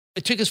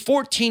It took us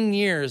 14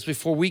 years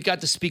before we got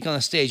to speak on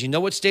a stage. You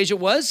know what stage it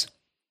was?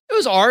 It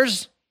was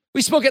ours.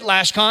 We spoke at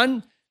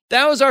LashCon.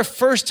 That was our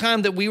first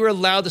time that we were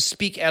allowed to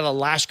speak at a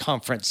Lash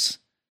conference.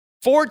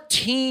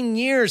 14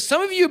 years.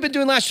 Some of you have been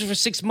doing lashes for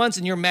 6 months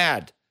and you're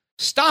mad.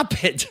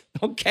 Stop it,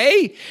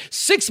 okay?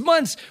 6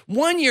 months,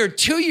 1 year,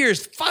 2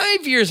 years,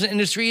 5 years in the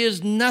industry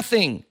is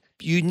nothing.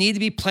 You need to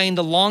be playing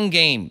the long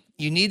game.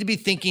 You need to be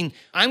thinking,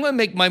 I'm going to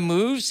make my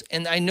moves,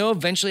 and I know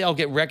eventually I'll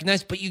get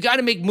recognized, but you got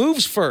to make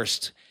moves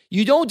first.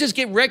 You don't just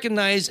get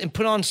recognized and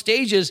put on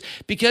stages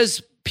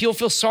because people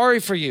feel sorry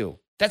for you.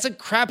 That's a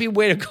crappy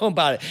way to go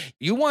about it.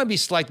 You want to be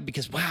selected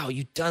because, wow,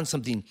 you've done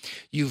something.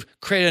 You've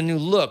created a new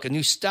look, a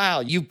new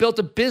style. You've built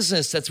a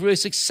business that's really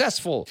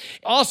successful.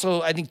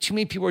 Also, I think too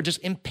many people are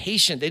just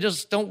impatient. They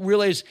just don't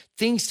realize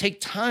things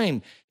take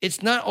time.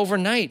 It's not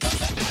overnight.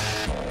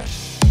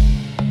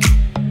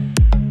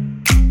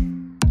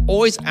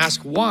 Always ask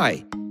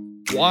why.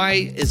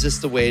 Why is this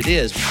the way it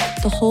is?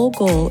 The whole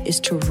goal is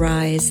to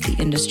rise the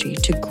industry,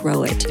 to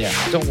grow it. Yeah,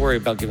 don't worry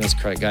about giving us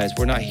credit, guys.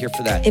 We're not here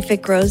for that. If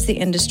it grows the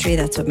industry,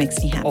 that's what makes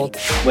me happy.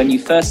 When you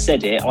first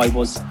said it, I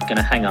was going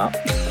to hang up.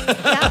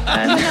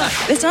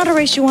 It's not a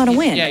race you want to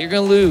win. Yeah, you're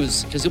going to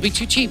lose because you'll be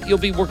too cheap. You'll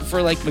be working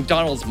for like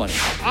McDonald's money.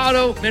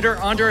 Otto Mitter,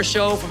 onto our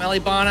show from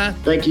Alibana.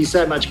 Thank you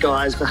so much,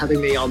 guys, for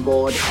having me on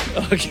board.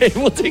 Okay,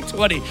 we'll take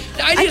 20.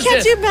 I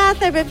can't do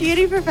math. I'm a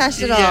beauty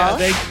professional.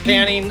 Yeah,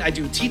 panning. I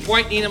do teeth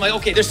whitening. I'm like,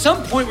 okay, there's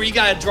some point where you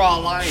got to draw a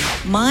line.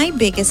 My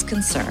biggest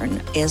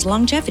concern is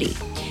longevity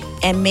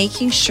and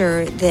making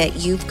sure that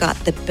you've got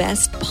the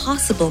best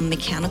possible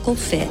mechanical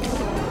fit.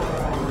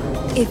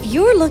 If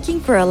you're looking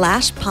for a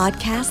lash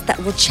podcast that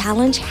will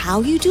challenge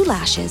how you do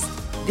lashes,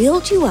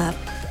 build you up,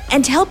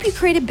 and help you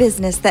create a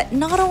business that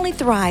not only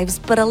thrives,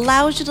 but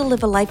allows you to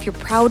live a life you're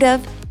proud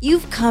of,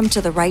 you've come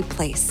to the right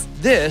place.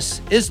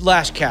 This is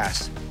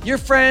Lashcast, your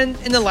friend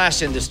in the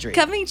lash industry.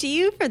 Coming to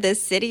you for the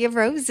City of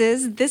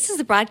Roses. This is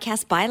a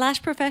broadcast by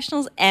lash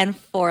professionals and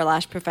for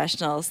lash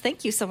professionals.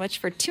 Thank you so much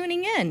for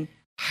tuning in.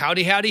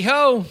 Howdy, howdy,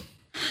 ho.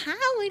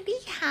 Howdy,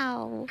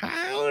 how.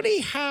 Howdy,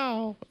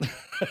 how.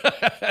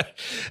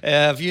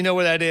 If you know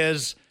what that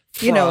is.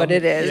 You know what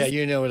it is. Yeah,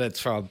 you know what it's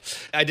from.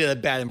 I did a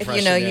bad impression. If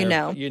you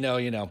know, there. you know.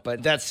 You know.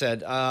 But that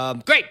said,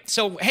 great.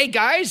 So, hey,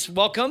 guys,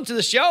 welcome to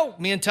the show.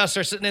 Me and Tuss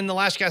are sitting in the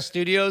Lashcast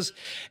studios.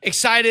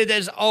 Excited,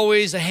 as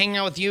always, to hang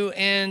out with you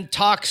and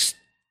talk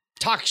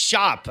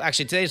shop.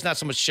 Actually, today's not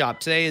so much shop.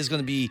 Today is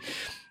going to be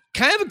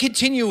kind of a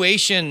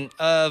continuation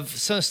of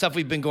some of the stuff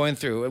we've been going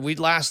through.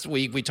 Last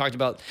week, we talked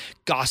about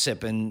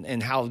gossip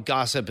and how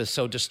gossip is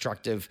so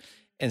destructive.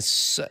 And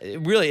so, it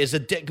really is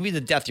it could be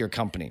the death of your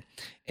company.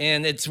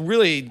 And it's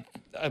really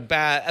a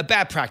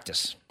bad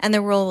practice. And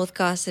the role with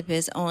gossip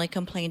is only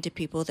complain to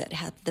people that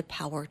have the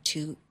power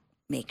to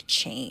make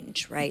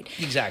change, right?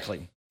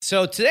 Exactly.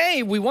 So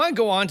today we want to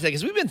go on today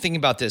because we've been thinking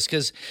about this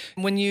because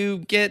when you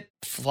get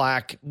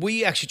flack,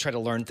 we actually try to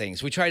learn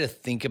things. We try to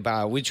think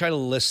about it. We try to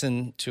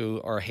listen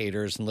to our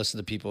haters and listen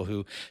to people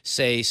who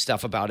say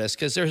stuff about us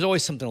because there's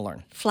always something to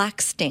learn.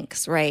 Flack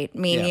stinks, right?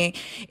 Meaning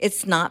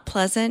it's not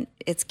pleasant.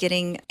 It's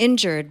getting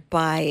injured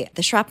by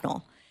the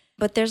shrapnel.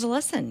 But there's a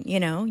lesson,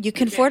 you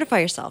can fortify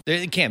yourself.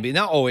 It can be,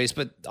 not always,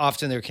 but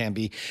often there can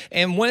be.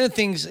 And one of the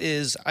things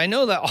is I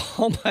know that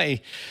all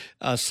my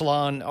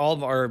salon, all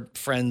of our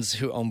friends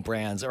who own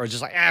brands are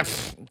just like,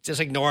 just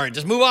ignore it.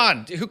 Just move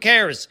on. Who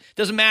cares?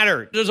 Doesn't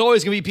matter. There's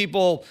always going to be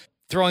people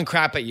throwing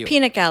crap at you.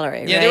 Peanut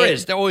gallery, yeah, right? there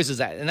is. There always is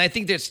that. And I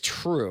think that's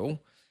true.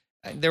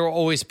 There will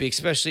always be,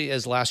 especially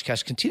as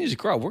Lashcast continues to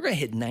grow. We're going to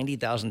hit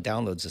 90,000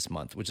 downloads this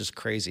month, which is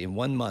crazy. In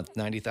 1 month,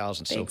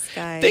 90,000. So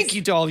guys. Thank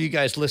you to all of you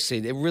guys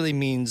listening. It really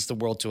means the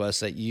world to us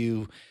that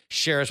you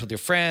share us with your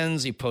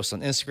friends, you post on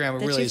Instagram.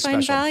 It really is special.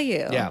 That you find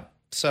value. Yeah.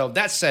 So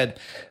that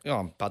said,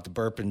 I'm about to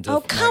burp into.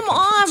 Oh, come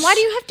on. Why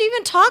do you have to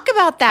even talk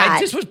about that?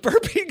 I just was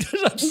burping.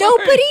 I'm sorry.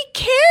 Nobody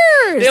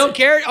cares. They don't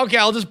care? Okay,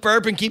 I'll just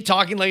burp and keep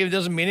talking like it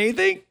doesn't mean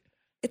anything.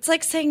 It's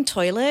like saying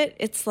toilet.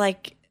 It's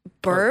like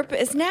burp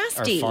is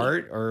nasty. Or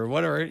fart or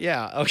whatever.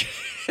 Yeah, okay.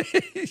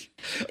 It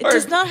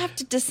does not have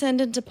to descend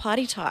into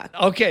potty talk.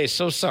 Okay,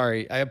 so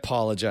sorry. I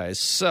apologize.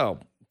 So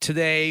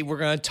today we're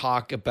going to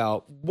talk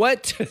about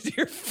what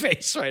your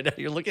face right now.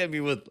 You're looking at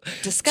me with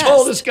disgust.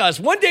 Total disgust.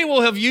 One day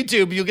we'll have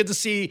YouTube. You'll get to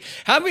see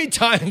how many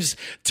times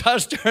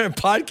Tuss during a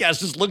podcast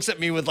just looks at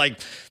me with like,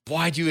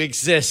 why do you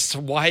exist?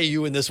 Why are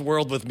you in this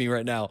world with me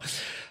right now?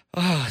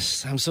 Oh,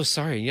 I'm so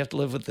sorry. You have to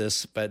live with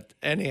this. But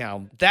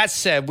anyhow, that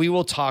said, we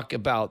will talk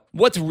about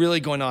what's really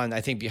going on, I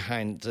think,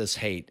 behind this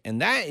hate.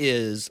 And that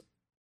is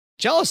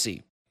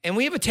jealousy. And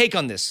we have a take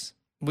on this.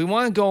 We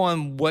want to go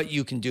on what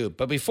you can do.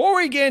 But before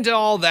we get into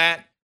all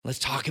that, let's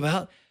talk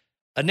about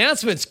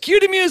announcements.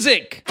 Cue the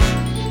music. It's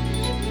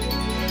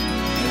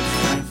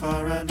time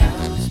for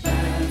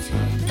announcements.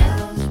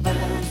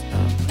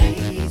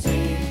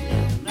 Amazing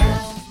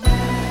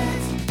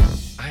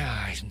announcements.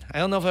 I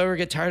don't know if I ever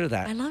get tired of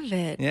that. I love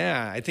it.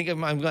 Yeah, I think I'm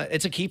going.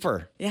 It's a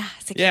keeper. Yeah,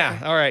 it's a Yeah.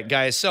 keeper. All right,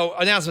 guys. So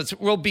announcements.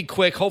 We'll be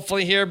quick,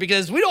 hopefully, here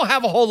because we don't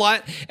have a whole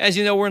lot. As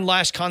you know, we're in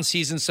LashCon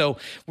season, so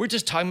we're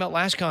just talking about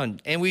LashCon,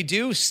 and we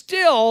do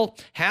still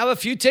have a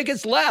few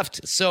tickets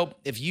left. So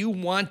if you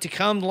want to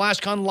come to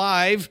LashCon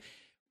live,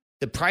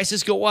 the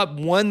prices go up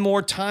one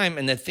more time,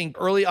 and I think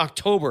early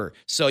October.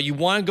 So you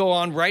want to go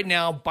on right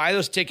now, buy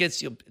those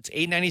tickets. It's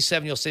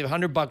 $897. You'll save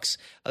 $100.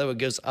 Otherwise, it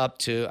goes up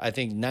to I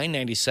think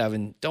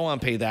 $997. Don't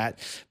want to pay that.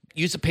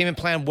 Use the payment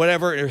plan,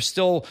 whatever. There's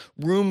still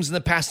rooms in the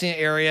Pasadena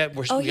area.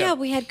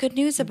 We had good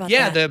news about that.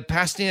 Yeah, the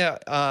Pasadena,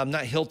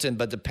 not Hilton,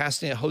 but the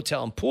Pasadena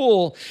Hotel and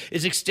Pool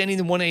is extending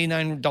the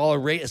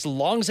 $189 rate as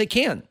long as they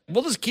can.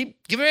 We'll just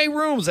keep giving away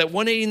rooms at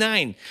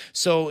 $189.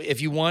 So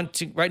if you want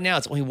to, right now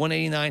it's only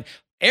 $189.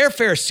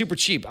 Airfare is super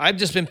cheap. I've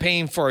just been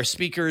paying for our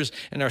speakers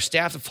and our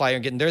staff to fly here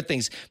and getting their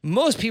things.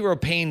 Most people are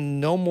paying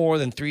no more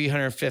than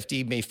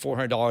 $350, maybe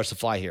 $400 to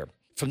fly here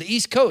from the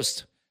East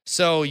Coast.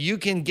 So you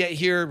can get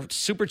here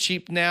super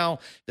cheap now.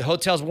 The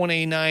hotel's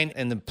 $189,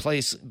 and the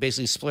place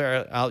basically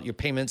split out your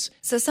payments.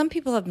 So some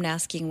people have been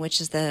asking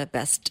which is the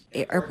best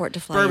airport to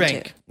fly Burbank.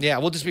 into. Yeah,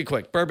 we'll just be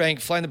quick. Burbank,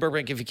 fly into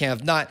Burbank if you can.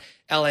 If not,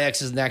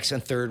 LAX is next,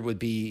 and third would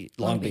be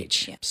Long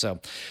Beach. Yeah. So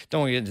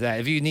don't want to get into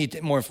that. If you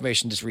need more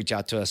information, just reach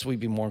out to us.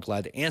 We'd be more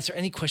glad to answer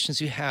any questions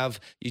you have.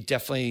 You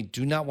definitely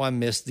do not want to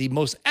miss the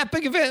most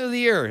epic event of the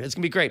year. It's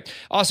going to be great.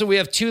 Also, we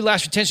have 2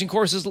 Lash retention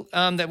courses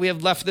that we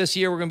have left this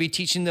year. We're going to be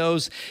teaching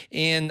those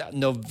in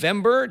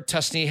November.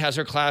 Tuscany has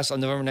her class on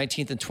November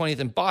 19th and 20th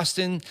in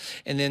Boston.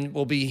 And then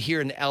we'll be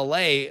here in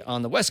LA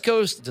on the West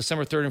Coast,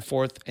 December 3rd and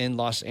 4th in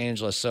Los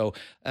Angeles. So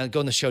go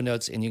in the show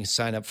notes and you can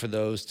sign up for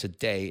those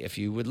today if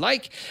you would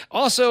like.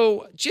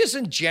 Also, just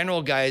in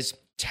general, guys,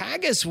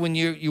 tag us when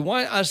you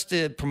want us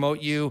to promote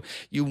you.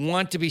 You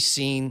want to be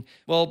seen.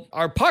 Well,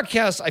 our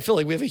podcast, I feel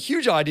like we have a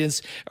huge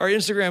audience. Our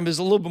Instagram is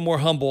a little bit more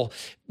humble.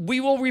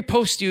 We will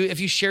repost you if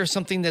you share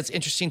something that's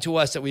interesting to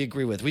us that we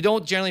agree with. We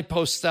don't generally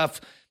post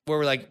stuff where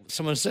we're like,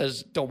 someone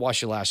says, don't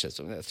wash your lashes.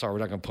 Sorry, we're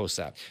not going to post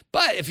that.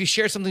 But if you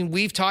share something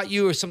we've taught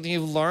you or something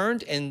you've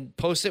learned and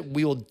post it,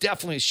 we will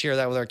definitely share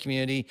that with our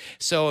community.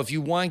 So if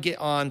you want to get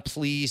on,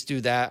 please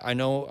do that. I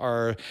know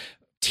our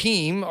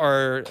team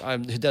or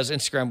who does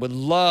Instagram would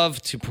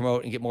love to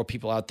promote and get more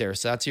people out there.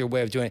 So that's your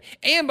way of doing it.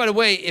 And by the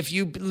way, if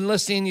you've been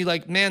listening, you're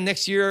like, man,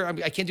 next year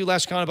I can't do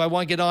LashCon, but I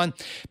want to get on,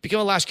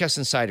 become a Lashcast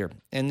Insider.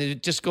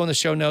 And just go in the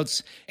show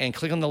notes and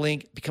click on the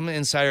link, become an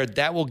insider.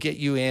 That will get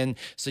you in.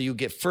 So you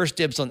get first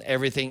dibs on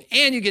everything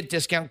and you get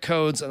discount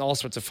codes and all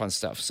sorts of fun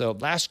stuff. So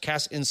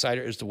Lashcast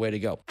Insider is the way to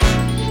go.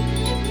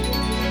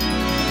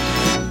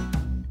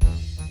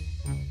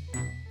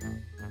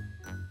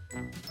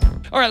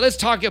 All right, let's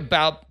talk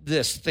about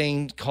this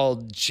thing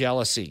called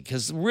jealousy.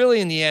 Because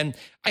really, in the end,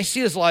 I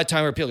see this a lot of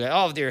time where people go,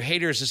 oh, their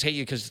haters just hate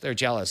you because they're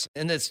jealous.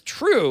 And that's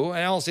true. And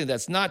I don't say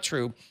that's not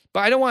true. But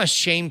I don't want to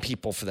shame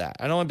people for that.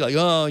 I don't want to be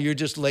like, oh, you're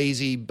just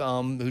lazy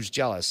bum who's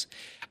jealous.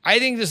 I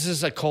think this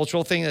is a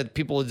cultural thing that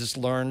people have just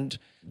learned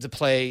to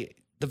play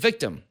the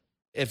victim.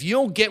 If you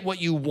don't get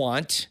what you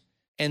want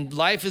and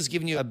life is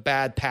giving you a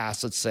bad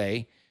pass, let's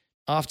say,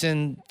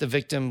 often the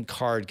victim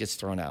card gets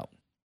thrown out.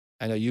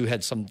 I know you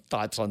had some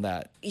thoughts on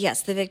that.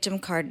 Yes, the victim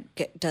card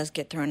does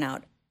get thrown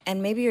out.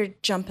 And maybe you're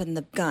jumping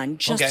the gun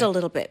just a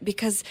little bit.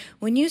 Because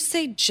when you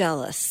say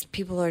jealous,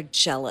 people are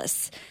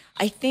jealous.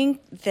 I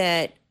think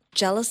that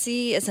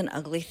jealousy is an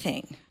ugly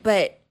thing.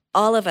 But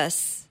all of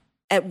us,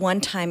 at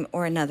one time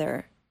or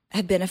another,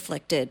 have been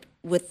afflicted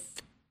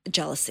with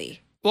jealousy.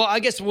 Well, I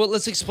guess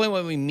let's explain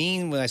what we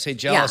mean when I say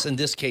jealous in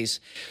this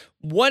case.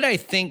 What I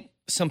think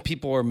some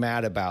people are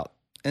mad about.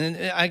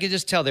 And I can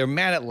just tell they're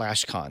mad at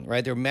LashCon,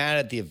 right? They're mad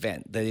at the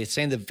event. They're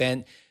saying the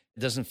event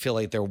doesn't feel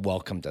like they're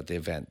welcomed at the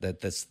event,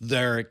 that's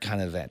their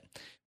kind of event.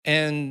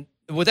 And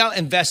without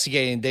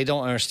investigating, they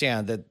don't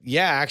understand that,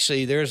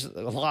 actually, there's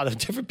a lot of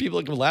different people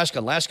looking for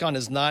LashCon. LashCon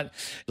is not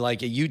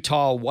like a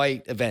Utah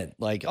white event.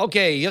 Like,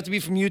 okay, you have to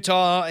be from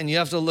Utah and you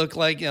have to look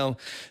like,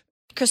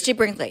 Christy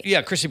Brinkley.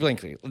 Yeah, Christy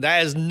Brinkley.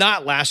 That is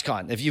not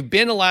LashCon. If you've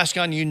been to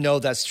LashCon, you know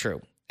that's true.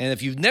 And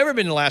if you've never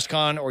been to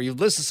LashCon or you've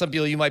listened to some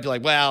people, you might be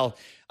like, well,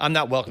 I'm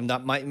not welcome.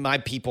 Not my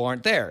people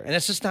aren't there. And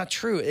that's just not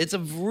true. It's a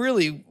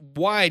really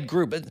wide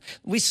group.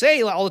 We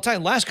say all the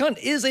time, LashCon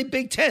is a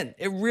big tent.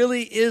 It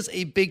really is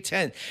a big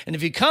tent. And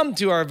if you come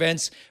to our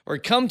events or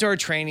come to our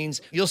trainings,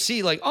 you'll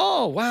see like,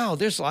 oh, wow,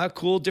 there's a lot of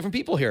cool, different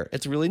people here.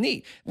 It's really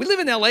neat. We live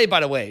in LA,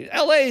 by the way.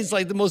 LA is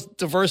like the most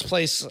diverse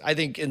place, I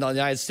think, in the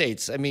United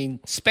States. I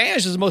mean,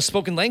 Spanish is the most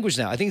spoken language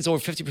now. I think it's over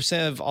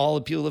 50% of all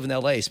the people who live in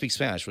LA speak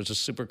Spanish, which is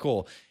super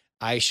cool.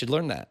 I should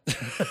learn that.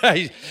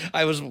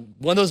 I was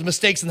one of those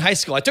mistakes in high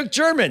school. I took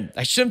German.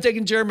 I should have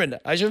taken German.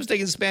 I should have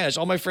taken Spanish.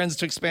 All my friends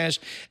took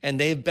Spanish, and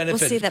they've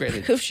benefited. Well, see, that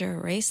greatly. proves you're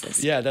a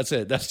racist. Yeah, that's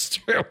it. That's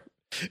true.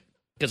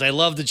 because I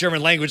love the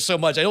German language so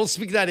much. I don't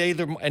speak that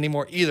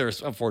anymore either,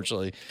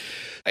 unfortunately.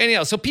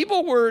 Anyhow, so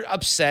people were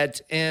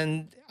upset,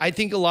 and I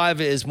think a lot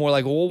of it is more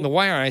like, well,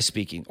 why aren't I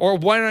speaking? Or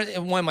why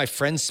aren't one of my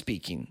friends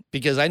speaking?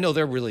 Because I know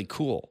they're really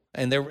cool.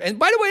 And by the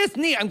way, it's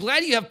neat. I'm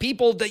glad you have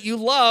people that you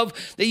love,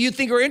 that you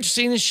think are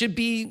interesting and should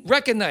be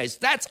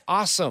recognized. That's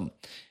awesome.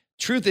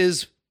 Truth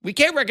is, we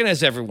can't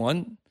recognize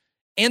everyone,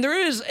 and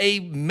there is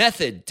a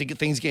method to get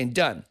things getting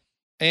done.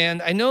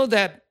 And I know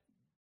that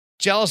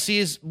jealousy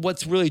is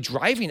what's really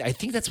driving. I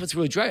think that's what's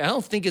really driving. I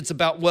don't think it's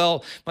about,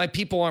 well, my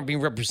people aren't being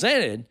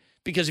represented,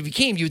 because if you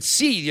came, you'd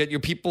see that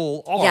your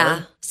people are.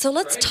 Yeah. So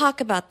let's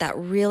talk about that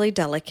really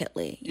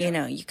delicately,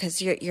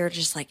 because you're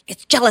just like,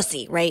 it's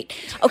jealousy, right?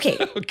 Okay.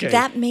 Okay.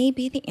 That may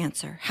be the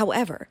answer.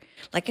 However,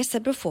 like I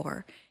said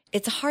before,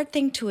 it's a hard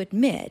thing to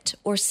admit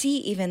or see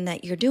even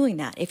that you're doing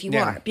that if you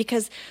are.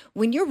 Because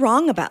when you're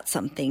wrong about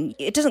something,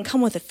 it doesn't come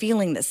with a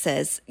feeling that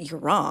says you're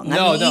wrong.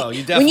 No,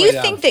 you definitely when you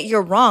don't. think that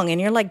you're wrong and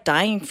you're like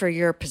dying for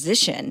your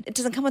position, it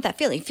doesn't come with that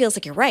feeling. It feels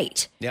like you're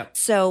right. Yeah.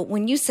 So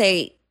when you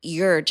say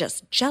you're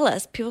just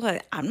jealous, people are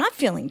like, I'm not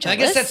feeling jealous.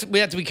 I guess we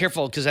have to be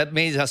careful, because that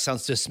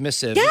sounds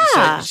dismissive.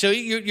 Yeah. So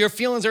your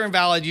feelings are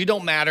invalid. You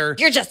don't matter.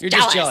 You're just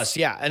jealous.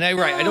 Yeah. And I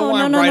don't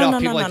want to write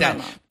off people like that.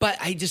 No. But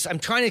I'm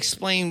trying to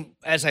explain,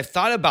 as I've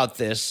thought about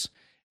this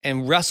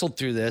and wrestled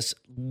through this,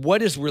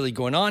 what is really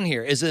going on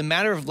here? Is it a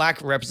matter of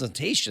lack of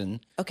representation?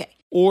 Okay.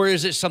 Or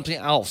is it something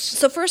else?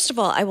 So first of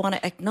all, I want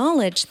to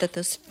acknowledge that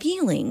those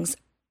feelings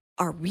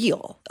are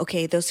real.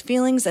 Okay. Those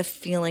feelings of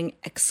feeling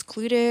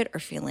excluded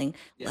or feeling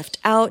left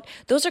out,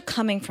 those are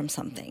coming from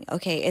something.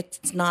 Okay.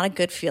 It's not a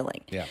good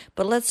feeling. Yeah.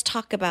 But let's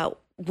talk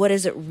about what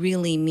does it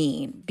really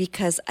mean?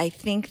 Because I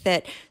think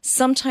that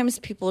sometimes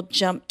people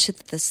jump to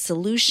the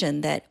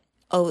solution that,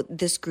 oh,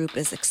 this group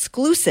is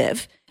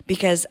exclusive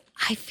because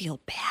I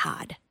feel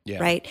bad. Yeah.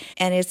 Right.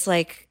 And it's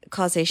like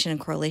causation and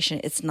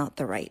correlation. It's not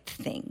the right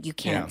thing. You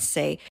can't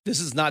say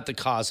this is not the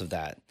cause of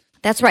that.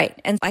 That's right.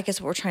 And I guess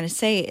what we're trying to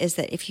say is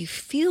that if you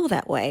feel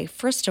that way,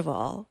 first of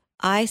all,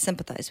 I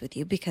sympathize with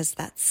you, because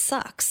that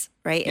sucks,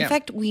 right? In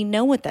fact, we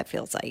know what that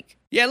feels like.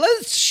 Yeah,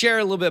 let's share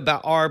a little bit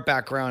about our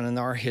background and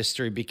our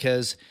history,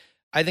 because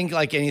I think,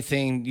 like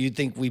anything, you'd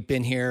think we've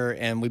been here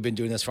and we've been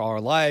doing this for all our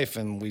life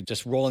and we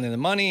just rolling in the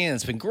money and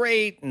it's been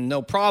great and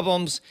no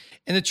problems.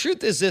 And the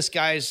truth is this,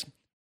 guys,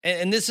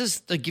 and this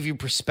is to give you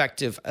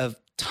perspective of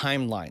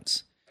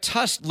timelines.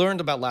 Tusk learned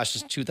about Lash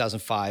in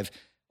 2005.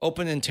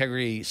 Open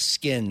Integrity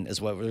Skin is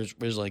what it was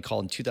originally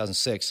called in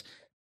 2006.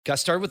 Got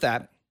started with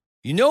that.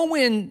 You know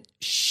when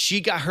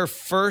she got her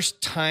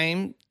first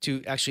time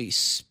to actually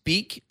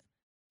speak?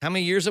 How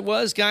many years it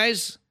was,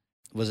 guys?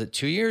 Was it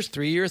 2 years,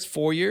 3 years,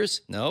 4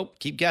 years? Nope.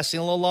 Keep guessing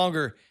a little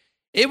longer.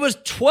 It was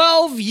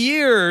 12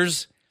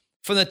 years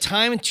from the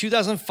time in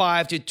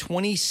 2005 to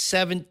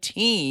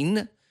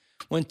 2017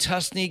 when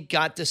Tusney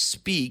got to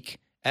speak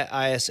at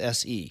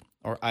ISSE,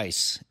 or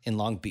ICE, in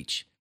Long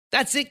Beach.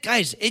 That's it,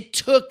 guys. It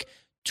took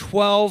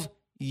 12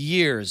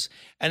 years.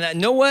 And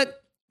you know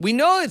what? We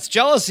know it's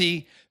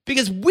jealousy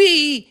because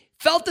we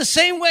felt the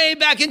same way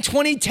back in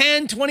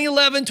 2010,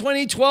 2011,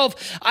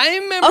 2012. I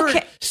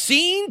remember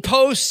seeing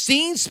posts,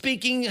 seeing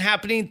speaking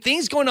happening,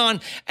 things going on,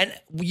 and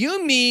you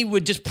and me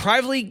would just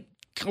privately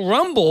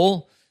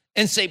grumble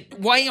and say,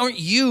 why aren't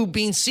you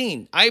being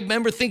seen? I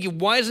remember thinking,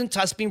 why isn't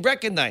Tusk being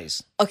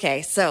recognized?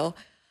 Okay, so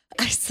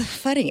it's so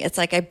funny. It's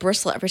like I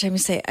bristle every time you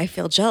say I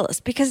feel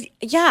jealous, because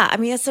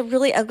it's a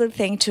really ugly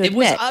thing to admit. It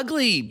was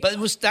ugly,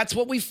 but that's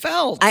what we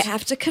felt. I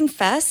have to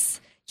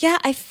confess,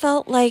 I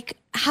felt like,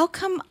 how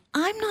come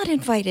I'm not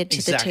invited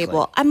to the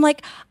table? I'm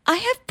like, I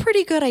have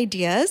pretty good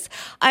ideas.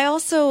 I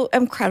also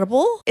am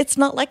credible. It's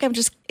not like I'm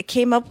just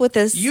came up with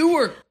this. You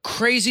were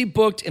crazy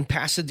booked in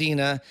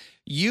Pasadena.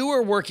 You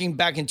were working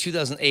back in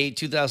 2008,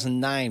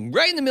 2009,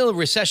 right in the middle of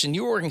recession.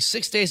 You were working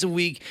 6 days a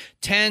week,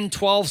 10,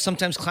 12,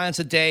 sometimes clients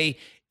a day.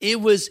 It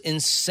was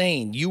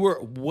insane. You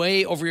were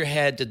way over your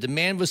head. The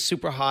demand was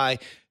super high.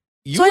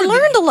 So I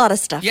learned a lot of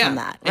stuff from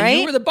that, right? And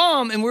you were the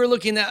bomb, and we were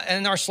looking at,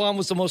 and our salon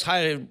was the most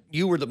high.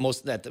 You were the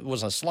most, that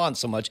wasn't a salon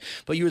so much,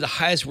 but you were the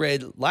highest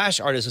rated lash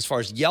artist as far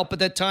as Yelp at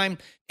that time.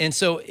 And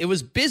so it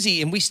was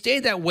busy, and we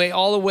stayed that way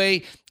all the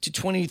way to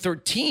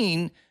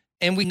 2013.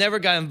 And we never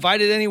got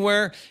invited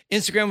anywhere.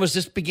 Instagram was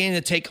just beginning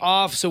to take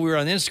off. So we were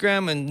on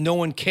Instagram and no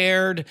one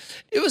cared.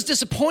 It was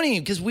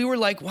disappointing because we were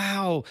like,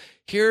 wow,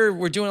 here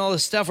we're doing all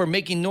this stuff. We're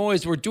making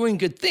noise. We're doing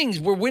good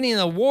things. We're winning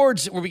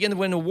awards. We're beginning to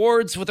win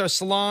awards with our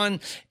salon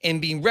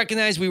and being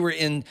recognized. We were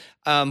in,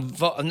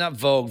 not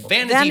Vogue,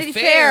 Vanity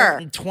Fair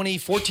in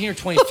 2014 or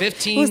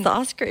 2015. It was the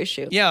Oscar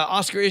issue. Yeah,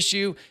 Oscar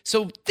issue.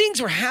 So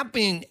things were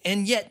happening,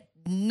 and yet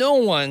no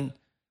one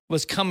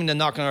was coming to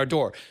knock on our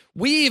door.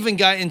 We even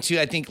got into,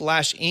 I think,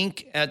 Lash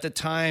Inc. at the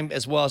time,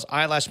 as well as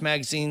Eyelash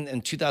Magazine in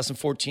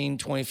 2014,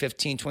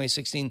 2015,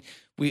 2016.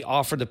 We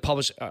offered to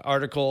publish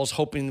articles,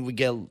 hoping we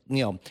get,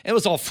 it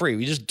was all free.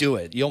 We just do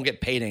it. You don't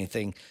get paid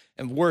anything.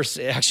 And worse,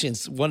 actually,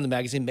 one of the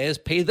magazines made us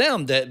pay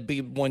them that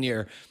be 1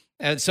 year.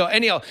 And so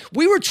anyhow,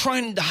 we were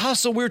trying to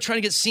hustle. We were trying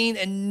to get seen,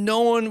 and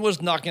no one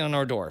was knocking on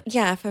our door.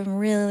 Yeah, if I'm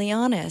really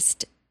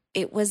honest,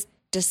 it was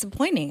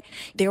disappointing.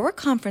 There were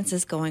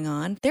conferences going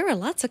on. There were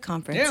lots of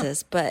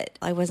conferences, but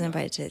I wasn't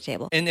invited to the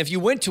table. And if you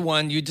went to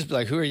one, you'd just be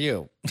like, who are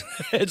you?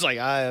 It's like,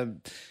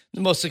 I'm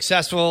the most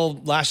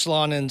successful lash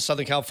salon in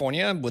Southern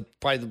California with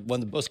probably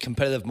one of the most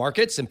competitive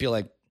markets. And people are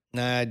like,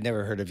 nah, I'd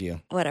never heard of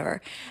you.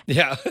 Whatever.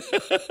 Yeah.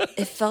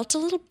 It felt a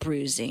little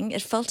bruising.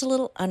 It felt a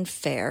little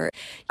unfair.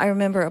 I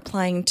remember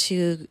applying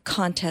to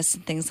contests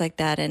and things like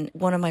that. And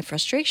one of my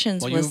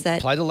frustrations was you that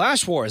applied to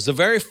Lash Wars, the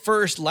very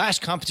first lash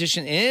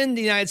competition in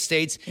the United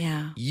States.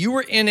 Yeah. You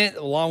were in it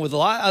along with a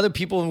lot of other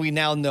people, and we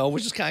now know,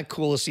 which is kind of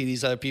cool to see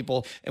these other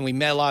people. And we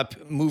met a lot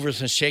of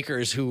movers and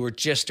shakers who were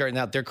just starting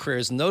out their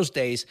careers in those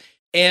days.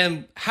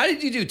 And how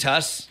did you do,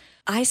 Tuss?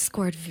 I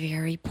scored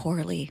very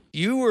poorly.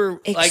 You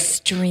were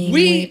Extremely like,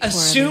 we poorly.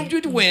 assumed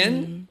you'd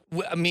win.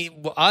 I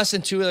mean, us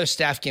and two other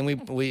staff came.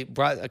 We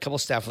brought a couple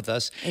staff with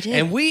us. I did.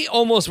 And we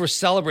almost were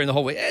celebrating the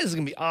whole way. This is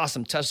going to be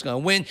awesome. Tuss is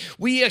going to win.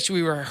 We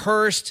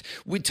rehearsed.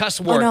 Tuss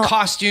wore a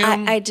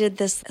costume. I did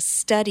this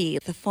study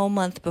the full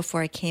month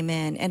before I came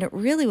in, and it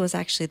really was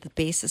actually the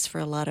basis for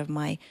a lot of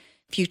my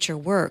future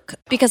work,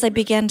 because I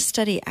began to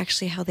study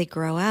actually how they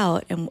grow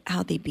out and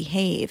how they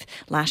behave,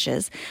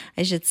 lashes,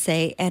 I should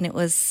say, and it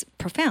was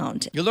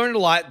profound. You learned a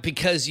lot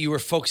because you were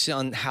focusing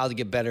on how to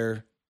get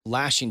better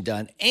lashing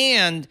done,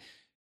 and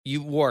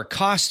you wore a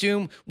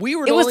costume. We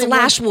were. It was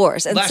Lash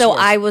Wars, and so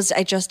I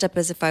dressed up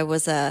as if I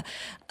was a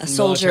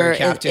soldier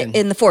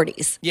in the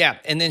 40s. Yeah,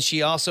 and then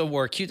she also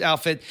wore a cute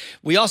outfit.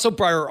 We also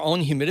brought our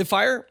own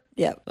humidifier.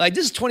 Yeah. Like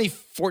this is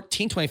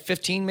 2014,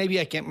 2015, maybe.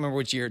 I can't remember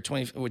which year it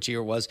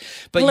was.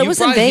 But well, you it was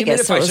brought in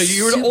Vegas, a humidifier. So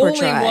you were the only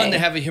dry. one to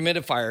have a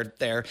humidifier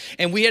there.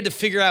 And we had to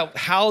figure out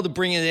how to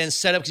bring it in,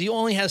 set up, because you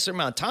only had a certain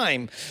amount of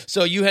time.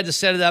 So you had to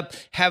set it up,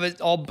 have it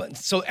all.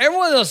 So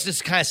everyone else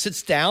just kind of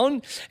sits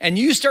down and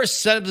you start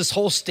setting up this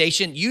whole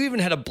station. You even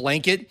had a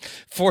blanket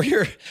for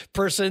your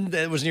person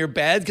that was in your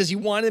bed because you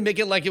wanted to make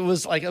it like it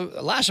was like a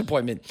lash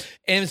appointment.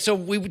 And so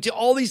we would do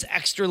all these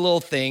extra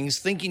little things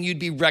thinking you'd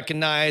be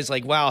recognized,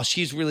 like, wow,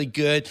 she's really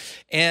good.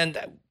 And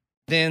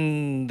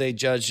then they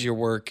judged your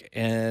work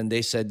and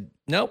they said,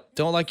 nope,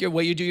 don't like your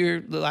way you do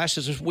your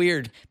lashes. It's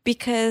weird.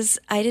 Because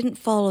I didn't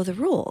follow the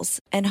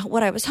rules. And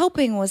what I was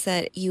hoping was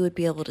that you would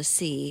be able to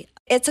see.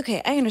 It's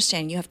okay. I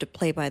understand you have to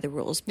play by the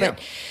rules, but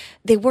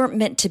they weren't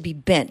meant to be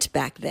bent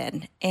back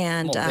then.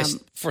 And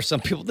for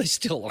some people, they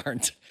still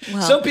aren't.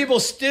 Well, some people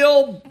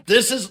still,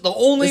 this is the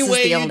only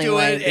way you do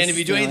it. This And if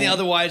you do anything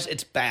otherwise,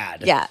 it's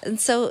bad. Yeah. And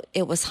so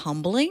it was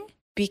humbling.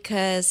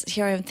 Because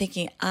here I am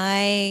thinking,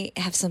 I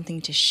have something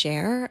to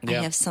share. Yeah.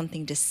 I have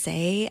something to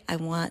say. I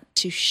want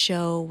to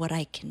show what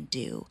I can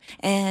do.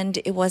 And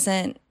it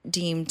wasn't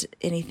deemed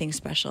anything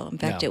special. In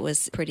fact, it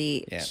was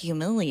pretty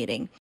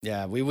humiliating.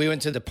 Yeah, we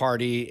went to the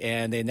party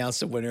and they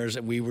announced the winners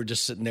and we were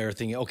just sitting there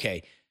thinking,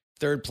 okay,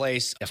 third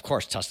place, of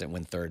course, Tuss didn't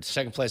win third.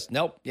 Second place,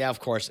 nope, yeah, of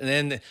course. And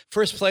then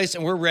first place,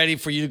 and we're ready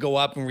for you to go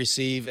up and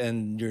receive,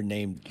 and your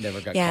name never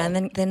got called. Yeah,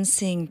 and then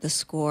seeing the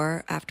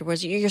score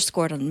afterwards, you're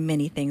scored on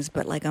many things,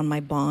 but like on my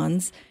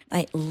bonds,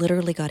 I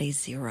literally got a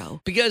 0.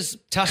 Because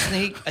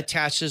Tusney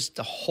attaches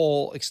the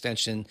whole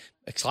extension,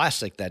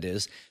 classic that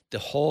is, the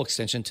whole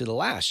extension to the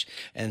lash,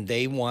 and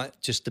they want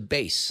just the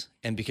base.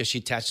 And because she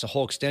attached the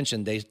whole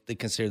extension, they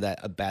consider that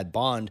a bad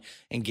bond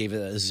and gave it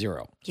a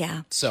 0.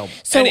 Yeah. So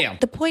anyhow.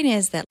 The point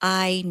is that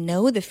I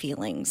know the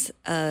feelings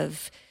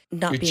of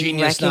not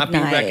being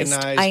recognized.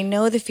 I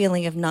know the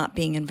feeling of not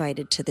being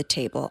invited to the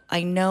table.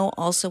 I know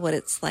also what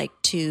it's like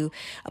to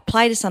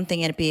apply to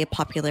something and it be a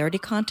popularity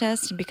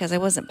contest. And because I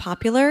wasn't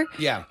popular,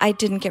 I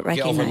didn't get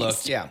recognized. Get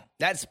overlooked. Yeah.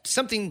 That's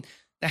something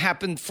that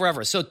happened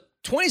forever. So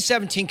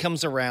 2017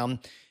 comes around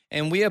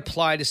and we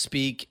apply to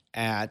speak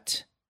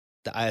at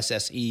the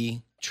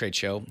ISSE trade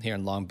show here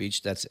in Long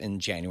Beach. That's in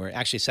January.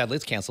 Actually, sadly,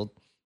 it's canceled.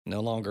 No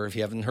longer. If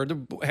you haven't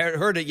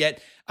heard it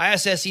yet,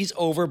 ISSE's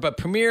over, but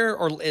Premier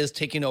is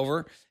taking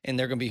over, and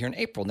they're going to be here in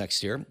April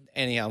next year.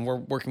 Anyhow, we're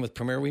working with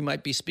Premier. We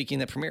might be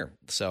speaking at Premier.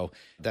 So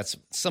that's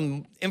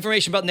some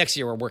information about next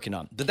year we're working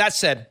on. But that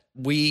said,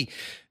 we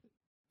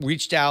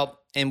reached out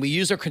and we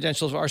used our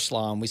credentials of our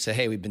salon. We said,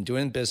 hey, we've been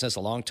doing business a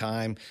long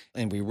time.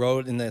 And we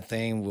wrote in the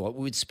thing what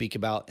we would speak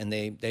about, and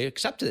they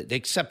accepted it. They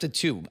accepted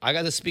 2. I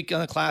got to speak on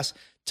a class.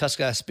 Tuss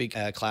got to speak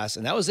at a class,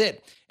 and that was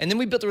it. And then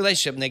we built a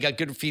relationship, and they got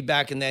good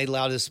feedback, and they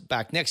allowed us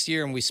back next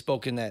year. And we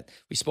spoke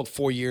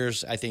 4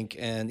 years, I think,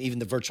 and even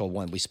the virtual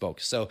one we spoke.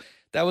 So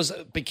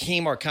that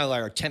became our kind of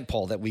like our tent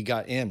pole that we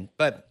got in.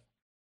 But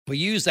we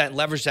used that and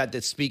leveraged that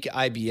to speak at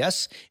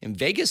IBS in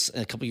Vegas.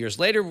 And a couple of years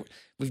later,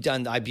 we've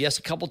done IBS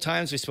a couple of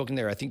times. We've spoken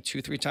there, I think,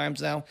 2-3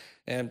 times now.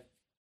 And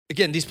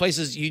again, these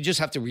places, you just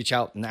have to reach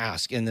out and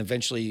ask. And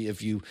eventually,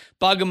 if you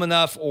bug them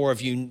enough, or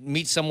if you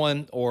meet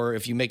someone, or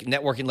if you make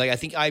networking, like I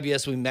think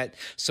IBS, we met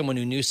someone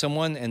who knew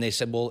someone and they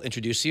said, we'll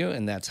introduce you.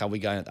 And that's how we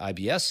got at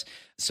IBS.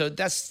 So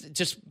that's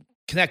just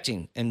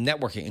connecting and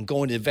networking and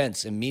going to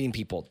events and meeting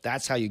people.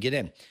 That's how you get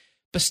in.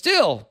 But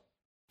still,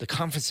 the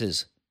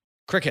conferences,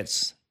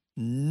 crickets.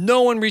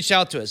 No one reached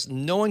out to us.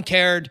 No one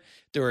cared.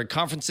 There were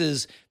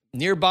conferences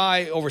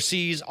nearby,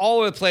 overseas, all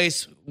over the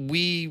place.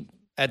 We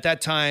At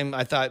that time,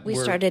 I thought We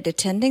started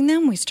attending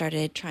them. We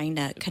started trying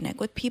to connect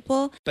with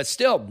people. but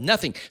still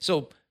nothing.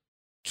 So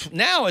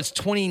now it's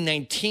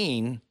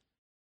 2019,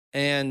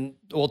 and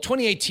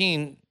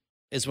 2018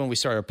 is when we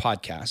started our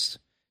podcast,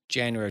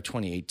 January of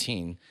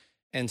 2018.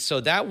 And so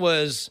that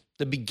was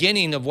the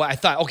beginning of what I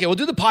thought, okay, we'll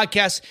do the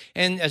podcast.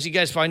 And as you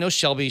guys probably know,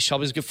 Shelby's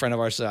a good friend of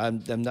ours. So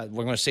I'm not,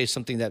 we're going to say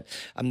something that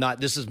I'm not,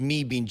 this is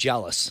me being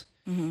jealous.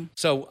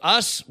 So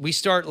we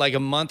start like a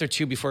month or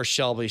two before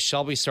Shelby.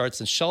 Shelby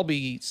starts and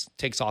Shelby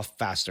takes off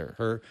faster.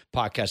 Her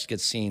podcast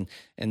gets seen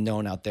and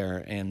known out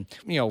there. And,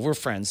 we're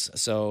friends.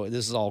 So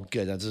this is all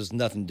good.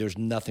 There's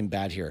nothing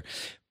bad here.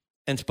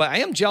 But I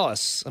am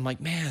jealous. I'm like,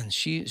 man,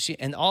 she,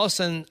 and all of a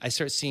sudden I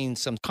start seeing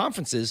some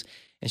conferences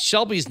and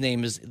Shelby's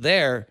name is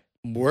there.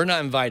 We're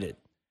not invited.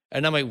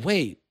 And I'm like,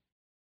 wait,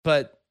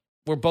 but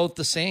we're both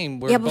the same.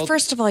 But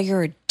first of all,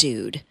 you're a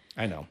dude.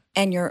 I know.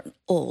 And you're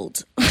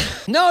old.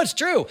 No, it's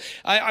true.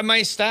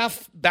 My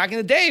staff back in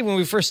the day when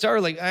we first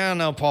started, like, I don't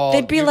know, Paul.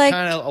 They'd be you're like,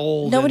 kind of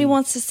old. Nobody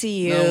wants to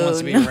see you. No one wants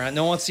to be around.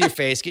 No one wants to see your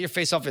face. Get your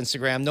face off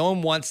Instagram. No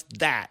one wants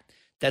that.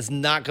 That's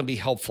not going to be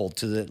helpful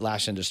to the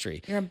lash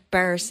industry. You're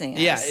embarrassing us.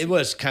 Yeah, it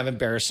was kind of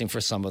embarrassing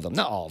for some of them.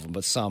 Not all of them,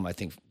 but some, I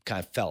think, kind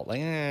of felt like,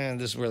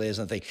 this really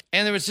isn't a thing.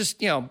 And there was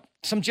just,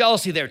 some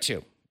jealousy there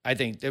too. I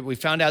think that we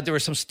found out there were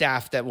some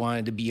staff that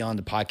wanted to be on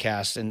the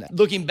podcast. And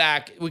looking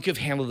back, we could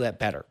have handled that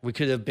better. We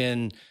could have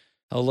been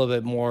a little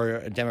bit more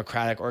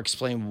democratic or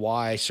explain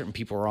why certain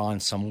people were on,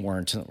 some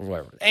weren't, or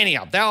whatever.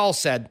 Anyhow, that all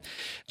said,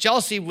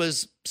 jealousy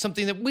was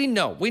something that we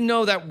know. We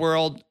know that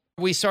world.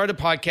 We started a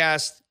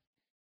podcast.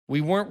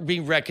 We weren't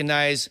being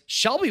recognized.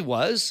 Shelby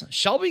was.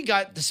 Shelby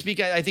got to speak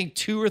at, I think,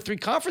 2 or 3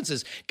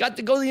 conferences. Got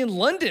to go in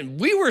London.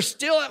 We were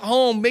still at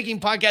home making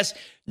podcasts.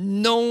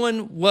 No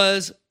one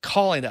was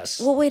calling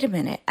us. Well, wait a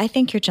minute. I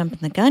think you're jumping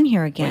the gun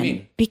here again. What do you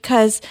mean?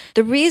 Because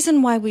the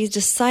reason why we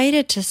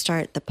decided to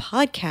start the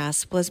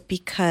podcast was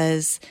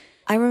because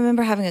I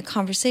remember having a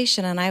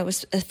conversation and I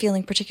was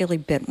feeling particularly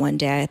bent one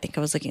day. I think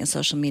I was looking at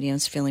social media and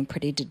was feeling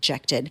pretty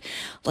dejected.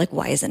 Like,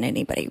 why isn't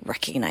anybody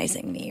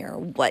recognizing me or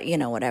what,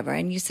 whatever.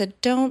 And you said,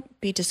 don't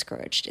be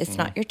discouraged. It's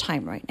not your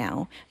time right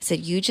now. I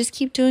said, you just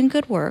keep doing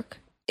good work.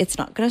 It's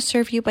not going to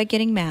serve you by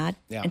getting mad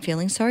and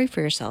feeling sorry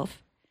for yourself.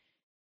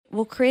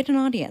 We'll create an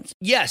audience.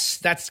 Yes,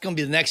 that's going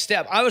to be the next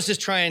step. I was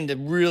just trying to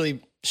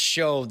really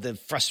show the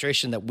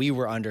frustration that we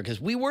were under because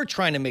we were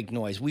trying to make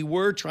noise. We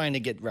were trying to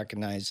get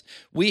recognized.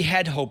 We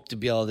had hoped to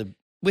be able to,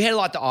 we had a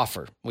lot to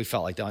offer. We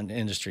felt like the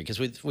industry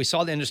because we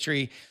saw the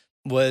industry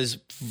was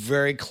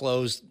very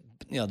closed.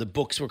 The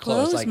books were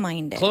closed.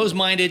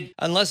 Closed-minded.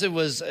 Unless it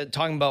was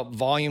talking about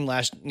volume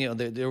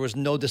there was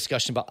no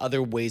discussion about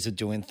other ways of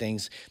doing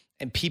things.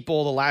 And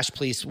people, the lash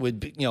police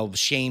would,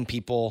 shame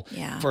people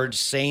for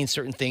saying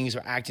certain things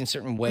or acting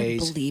certain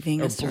ways. Or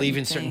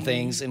believing certain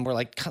things. And we're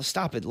like,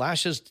 stop it.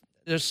 Lashes,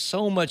 there's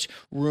so much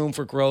room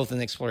for growth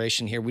and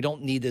exploration here. We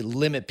don't need to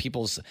limit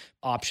people's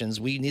options.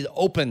 We need to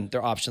open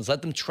their options.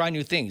 Let them try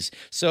new things.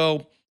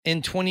 So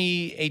in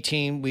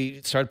 2018,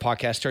 we started a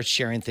podcast, started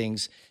sharing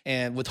things,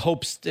 and with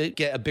hopes to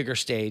get a bigger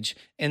stage.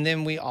 And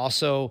then we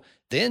also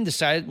then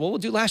decided, we'll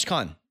do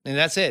LashCon. And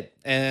that's it.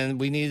 And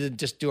we need to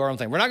just do our own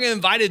thing. We're not going to be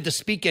invited to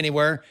speak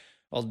anywhere.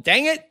 Well,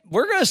 dang it.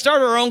 We're going to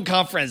start our own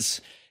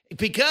conference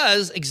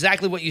because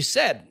exactly what you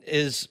said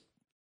is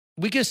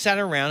we could have sat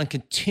around and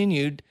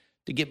continued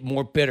to get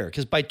more bitter.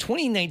 Because by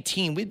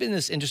 2019, we've been in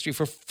this industry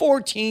for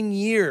 14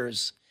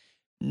 years.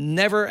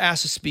 Never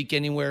asked to speak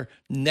anywhere,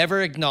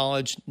 never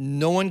acknowledged.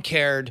 No one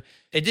cared.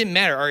 It didn't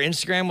matter. Our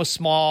Instagram was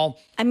small.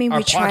 I mean, our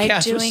we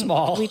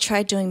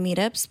tried doing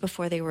meetups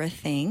before they were a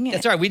thing.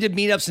 That's right. We did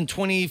meetups in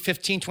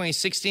 2015,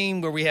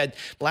 2016, where we had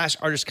lash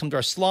artists come to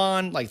our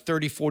salon, like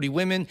 30, 40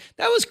 women.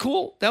 That was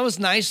cool. That was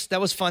nice. That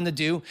was fun to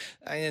do.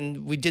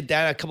 And we did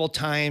that a couple of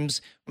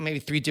times, maybe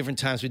 3 different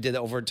times we did it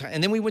over time.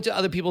 And then we went to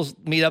other people's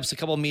meetups, a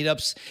couple of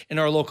meetups in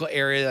our local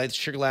area. Like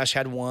Sugar Lash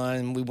had one,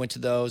 and we went to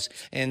those.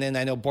 And then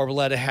I know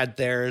Borboleta had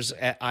theirs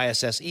at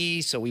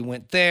ISSE, so we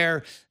went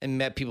there and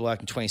met people back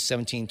in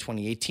 2017,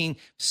 2018.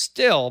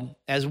 Still,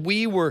 as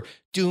we were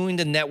doing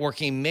the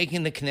networking,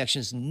 making the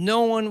connections,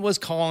 no one was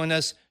calling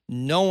us.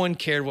 No one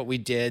cared what we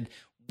did.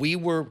 We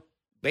were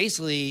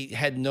basically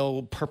had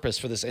no purpose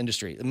for this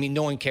industry. I mean,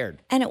 no one cared.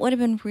 And it would have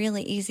been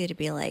really easy to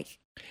be like,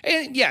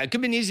 and yeah, it could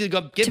have been easy to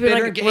go get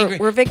bitter, get angry,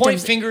 we're victims.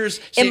 Point fingers.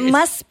 It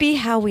must be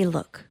how we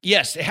look.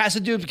 Yes, it has to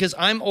do because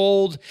I'm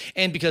old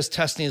and because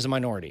testing is a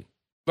minority,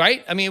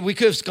 right? I mean, we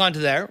could have gone to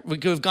there. We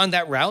could have gone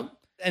that route.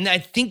 And I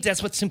think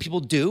that's what some people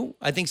do.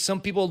 I think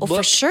some people look.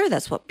 For sure,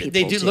 that's what people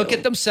do. They do look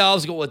at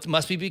themselves and go, well, it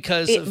must be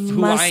because of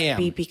who I am. It must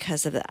be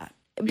because of that.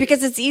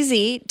 Because it's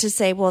easy to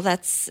say, well,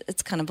 it's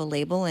kind of a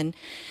label. And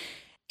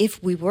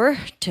if we were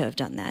to have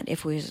done that,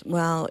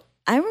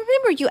 I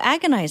remember you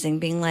agonizing,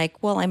 being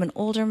like, well, I'm an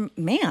older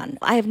man.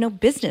 I have no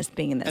business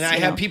being in this. And I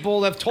have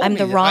people that have told me I'm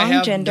the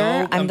wrong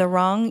gender. I'm the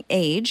wrong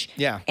age.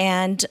 Yeah.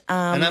 And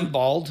I'm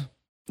bald.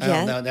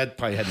 Yeah. No, that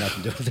probably had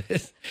nothing to do with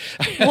it.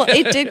 Well,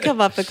 it did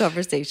come up in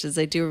conversations.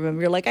 I do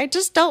remember. You're like, I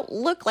just don't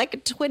look like a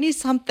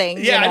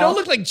 20-something. Yeah, I don't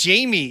look like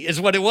Jamie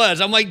is what it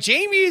was. I'm like,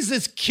 Jamie is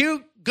this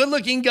cute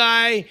good-looking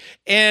guy,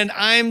 and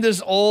I'm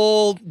this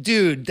old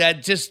dude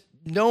that just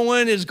no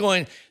one is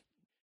going.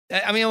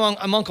 I mean,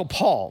 I'm Uncle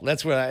Paul.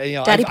 That's where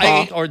Daddy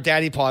Paul. or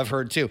Daddy Paul. I've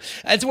heard too.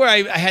 That's where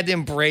I had to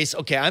embrace.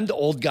 Okay, I'm the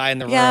old guy in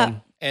the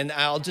room, and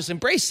I'll just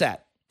embrace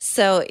that.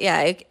 So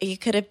yeah, you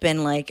could have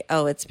been like,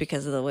 oh, it's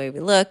because of the way we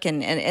look.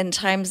 And in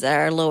times at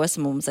our lowest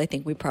moments, I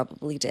think we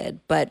probably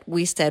did. But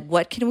we said,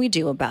 what can we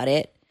do about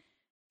it?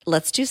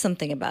 Let's do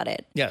something about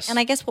it. Yes. And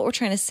I guess what we're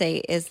trying to say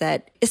is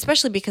that,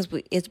 especially because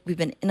we've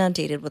been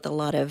inundated with a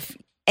lot of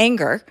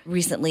anger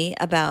recently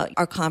about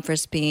our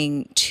conference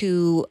being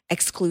too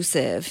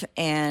exclusive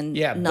and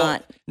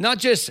not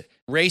just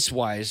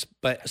race-wise,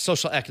 but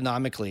social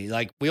economically.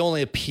 Like, we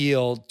only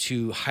appeal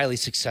to highly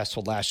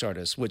successful lash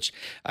artists, which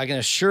I can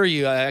assure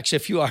you, actually a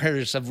few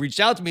artists have reached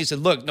out to me and said,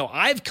 look, no,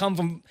 I've come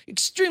from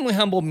extremely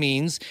humble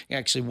means.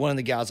 Actually, one of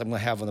the gals I'm going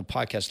to have on the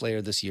podcast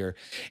later this year,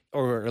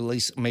 or at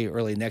least maybe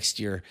early next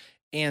year,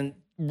 and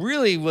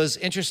really was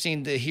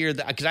interesting to hear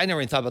that, because I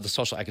never even thought about the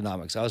social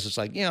economics. I was just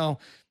like,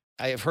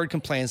 I have heard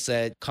complaints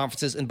that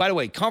conferences, and by the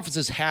way,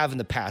 conferences have in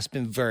the past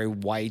been very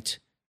white,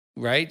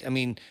 right? I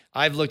mean,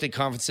 I've looked at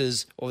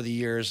conferences over the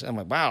years, and I'm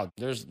like, wow,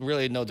 there's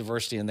really no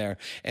diversity in there.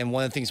 And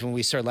one of the things when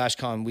we started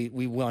LashCon,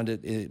 we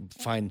wanted to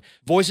find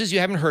voices you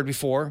haven't heard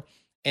before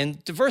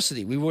and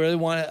diversity. We really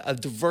want a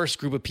diverse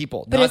group of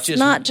people. But it's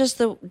not just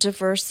the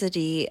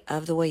diversity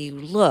of the way you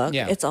look.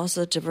 Yeah. It's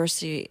also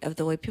diversity of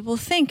the way people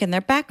think and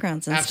their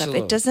backgrounds and Absolutely.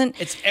 stuff. It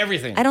doesn't. It's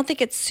everything. I don't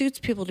think it suits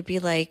people to be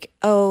like,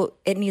 oh,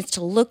 it needs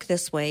to look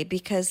this way,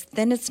 because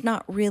then it's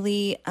not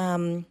really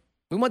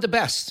we want the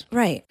best.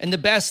 right. And the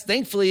best,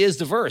 thankfully, is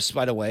diverse,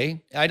 by the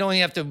way. I don't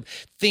even have to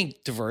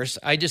think diverse.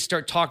 I just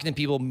start talking to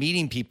people,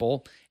 meeting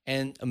people.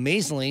 And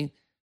amazingly,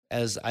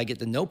 as I get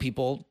to know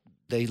people,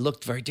 they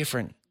look very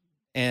different.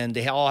 And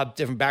they all have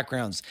different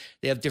backgrounds.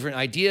 They have different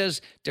ideas,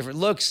 different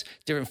looks,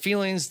 different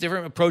feelings,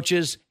 different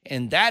approaches.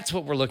 And that's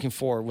what we're looking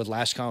for with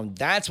LashCon.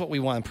 That's what we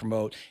want to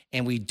promote.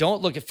 And we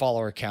don't look at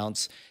follower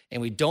accounts.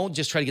 And we don't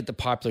just try to get the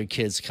popular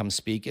kids to come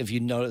speak. If you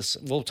notice,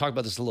 we'll talk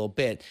about this a little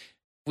bit.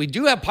 We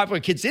do have popular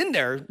kids in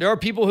there. There are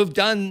people who've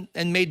done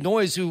and made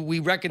noise who we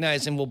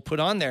recognize and will put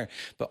on there.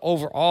 But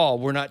overall,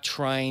 we're not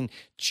trying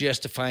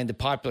just to find the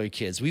popular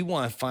kids. We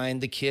want to find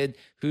the kid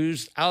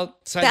who's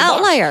outside the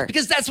box. outlier.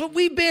 Because that's what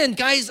we've been,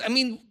 guys. I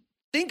mean,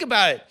 think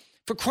about it.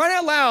 For crying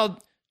out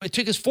loud, it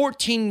took us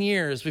 14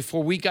 years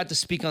before we got to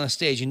speak on a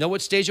stage. You know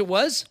what stage it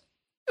was?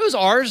 It was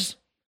ours.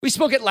 We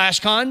spoke at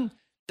LashCon.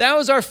 That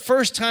was our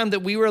first time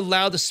that we were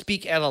allowed to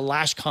speak at a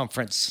Lash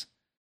conference.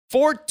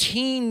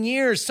 14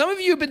 years. Some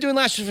of you have been doing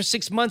lashes for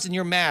 6 months and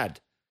you're mad.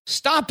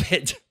 Stop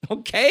it,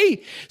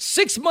 okay?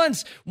 6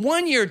 months,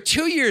 1 year,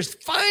 2 years,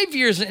 5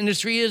 years in the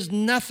industry is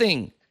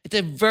nothing. It's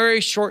a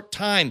very short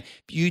time.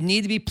 You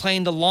need to be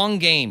playing the long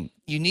game.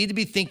 You need to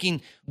be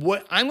thinking,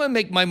 what I'm going to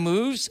make my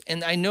moves,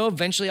 and I know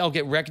eventually I'll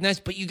get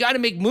recognized, but you got to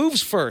make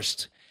moves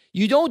first.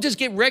 You don't just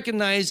get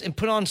recognized and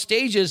put on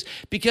stages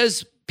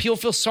because people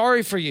feel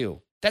sorry for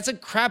you. That's a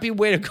crappy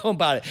way to go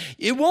about it.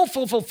 It won't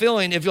feel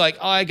fulfilling if you're like,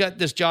 oh, I got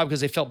this job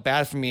because they felt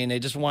bad for me and they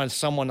just wanted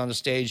someone on the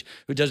stage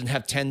who doesn't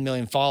have 10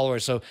 million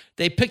followers. So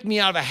they picked me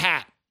out of a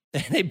hat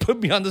and they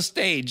put me on the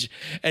stage.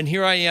 And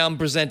here I am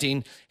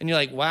presenting. And you're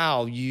like,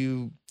 wow,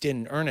 you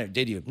didn't earn it,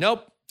 did you?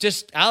 Nope.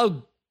 Just out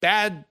of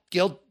bad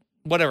guilt,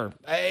 whatever.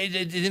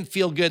 It didn't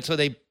feel good. So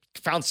they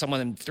found someone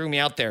and threw me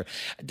out there.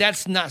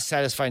 That's not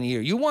satisfying to you.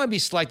 You want to be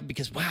selected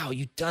because, wow,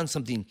 you've done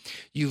something.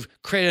 You've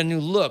created a new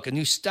look, a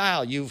new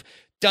style. You've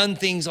done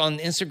things on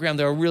Instagram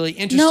that are really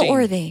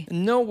interesting.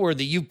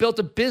 Noteworthy. You've built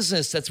a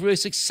business that's really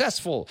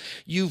successful.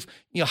 You've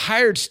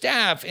hired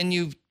staff and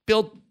you've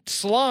built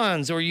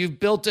salons, or you've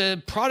built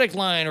a product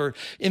line, or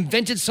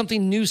invented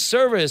something new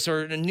service,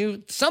 or a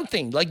new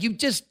something. Like, you've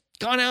just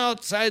gone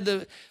outside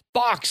the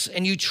box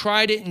and you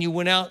tried it and you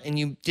went out and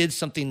you did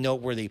something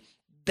noteworthy.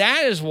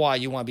 That is why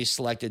you want to be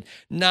selected,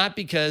 not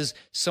because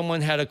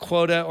someone had a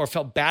quota or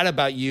felt bad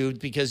about you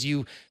because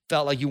you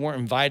felt like you weren't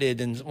invited.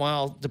 And,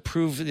 well, to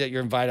prove that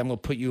you're invited, I'm going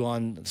to put you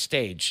on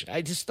stage.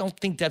 I just don't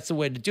think that's the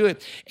way to do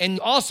it. And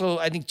also,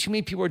 I think too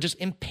many people are just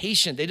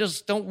impatient. They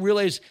just don't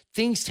realize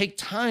things take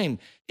time.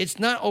 It's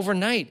not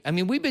overnight. I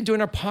mean, we've been doing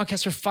our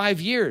podcast for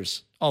 5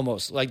 years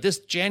almost. Like, this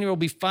January will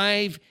be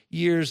 5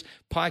 years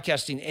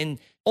podcasting. And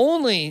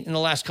only in the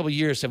last couple of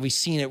years have we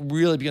seen it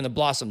really begin to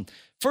blossom.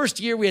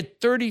 First year, we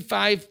had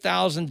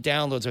 35,000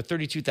 downloads, or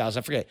 32,000,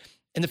 I forget,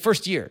 in the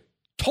first year.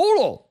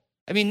 Total.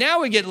 I mean,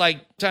 now we get like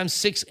times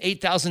 6,000,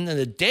 8,000 in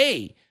a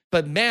day.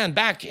 But man,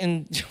 back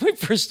when we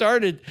first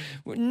started,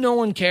 no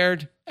one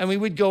cared. And we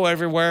would go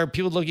everywhere.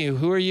 People would look at you,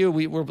 who are you?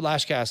 We're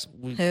Lashcast.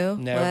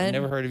 Who?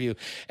 Never heard of you.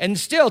 And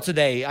still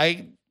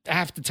today,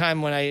 half the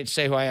time when I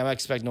say who I am, I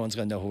expect no one's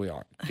going to know who we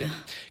are.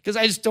 Because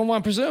I just don't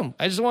want to presume.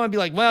 I just want to be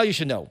like, well, you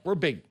should know. We're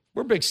big.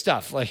 We're big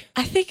stuff. Like,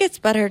 I think it's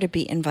better to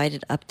be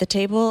invited up the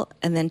table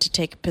and then to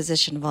take a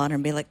position of honor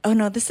and be like, oh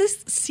no,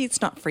 seat's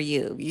not for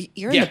you.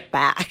 You're in the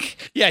back.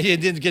 Yeah, you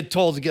didn't get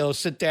told to go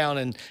sit down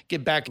and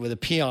get back with the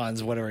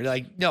peons or whatever.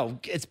 Like, no,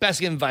 it's best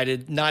to get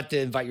invited, not to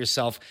invite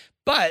yourself.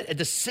 But at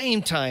the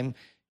same time,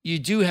 you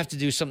do have to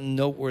do something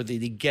noteworthy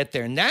to get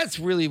there. And that's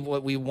really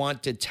what we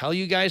want to tell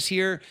you guys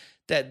here,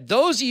 that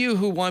those of you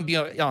who want to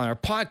be on our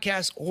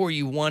podcast or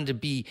you want to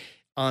be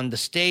on the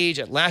stage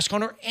at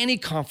LashCon or any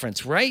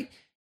conference, right?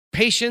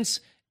 Patience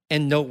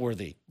and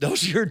noteworthy.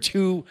 Those are your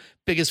two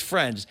biggest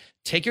friends.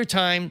 Take your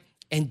time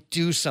and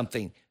do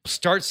something.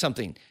 Start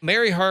something.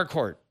 Mary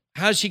Harcourt,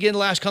 how did she get into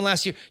LashCon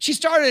last year? She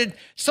started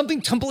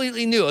something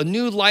completely new, a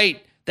new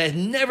light that had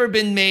never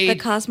been made. The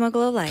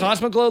Cosmoglow light.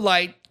 Cosmoglow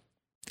light.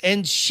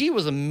 And she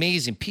was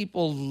amazing.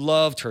 People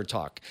loved her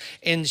talk.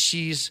 And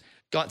she's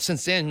got,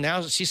 since then,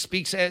 now she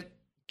speaks at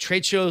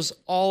trade shows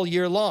all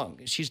year long.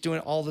 She's doing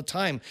it all the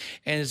time.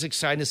 And it's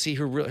exciting to see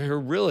her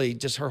really,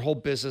 just her whole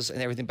business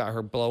and everything about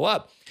her blow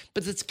up.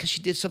 But it's because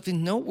she did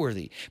something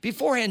noteworthy.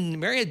 Beforehand,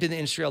 Mary had been in the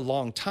industry a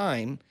long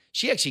time.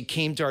 She actually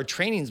came to our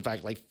trainings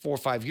back like 4 or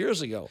 5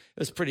 years ago. It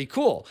was pretty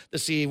cool to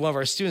see one of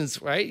our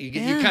students, right?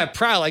 You're kind of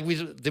proud, like,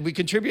 did we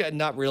contribute?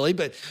 Not really,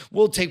 but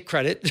we'll take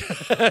credit.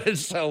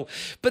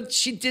 But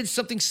she did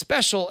something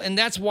special, and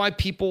that's why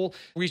people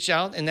reach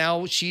out, and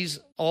now she's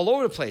all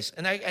over the place.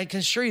 And I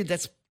can assure you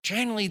that's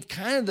generally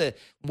kind of the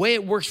way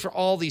it works for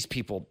all these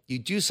people. You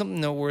do something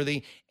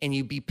noteworthy and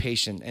you be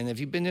patient. And if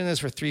you've been doing this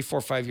for 3,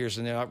 4, 5 years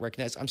and they're not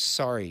recognized, I'm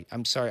sorry.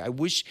 I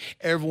wish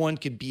everyone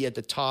could be at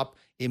the top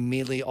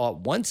immediately all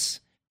at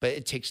once, but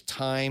it takes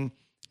time,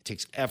 it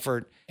takes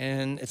effort,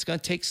 and it's going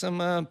to take some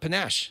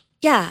panache.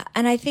 Yeah,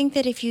 and I think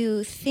that if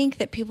you think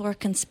that people are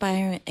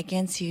conspiring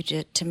against you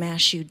to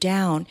mash you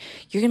down,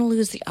 you're going to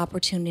lose the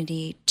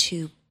opportunity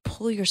to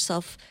pull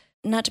yourself,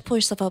 not to pull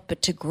yourself up,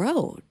 but to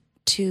grow,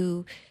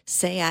 to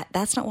say,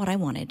 that's not what I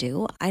want to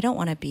do. I don't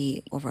want to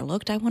be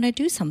overlooked. I want to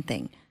do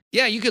something.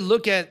 Yeah, you could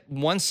look at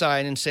one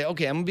side and say,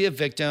 okay, I'm going to be a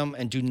victim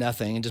and do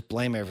nothing and just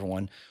blame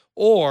everyone.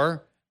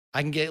 Or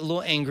I can get a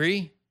little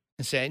angry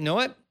and say, you know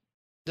what?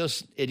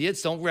 Those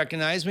idiots don't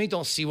recognize me,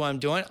 don't see what I'm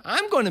doing.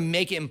 I'm going to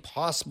make it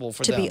impossible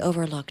for them to be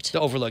overlooked.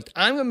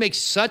 I'm going to make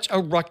such a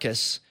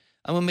ruckus.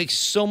 I'm going to make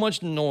so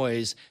much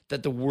noise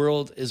that the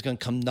world is going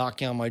to come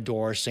knocking on my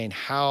door saying,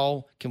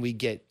 how can we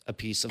get a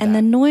piece of that? And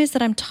the noise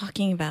that I'm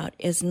talking about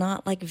is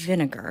not like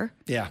vinegar.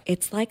 Yeah.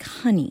 It's like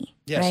honey,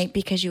 Yes. right?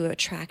 Because you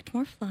attract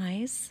more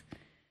flies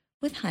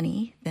with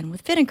honey than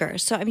with vinegar.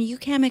 So, I mean, you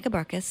can make a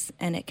ruckus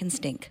and it can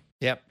stink.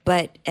 Yep.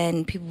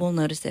 And people will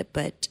notice it,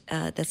 but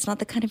that's not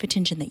the kind of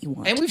attention that you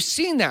want. And we've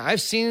seen that.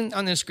 I've seen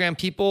on Instagram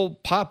people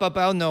pop up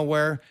out of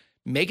nowhere,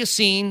 make a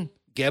scene,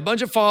 get a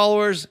bunch of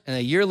followers, and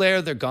a year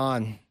later they're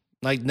gone.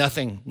 Like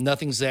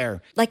nothing's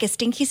there. Like a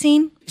stinky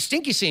scene?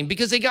 Stinky scene,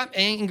 because they got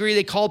angry.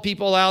 They called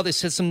people out. They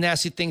said some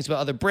nasty things about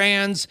other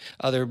brands,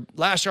 other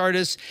lash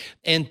artists,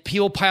 and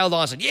people piled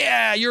on and said,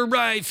 yeah, you're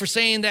right for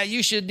saying that.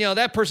 You should,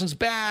 that person's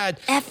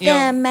bad. F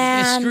them,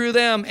 man. And screw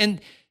them.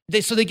 And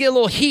they get a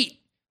little heat.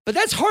 But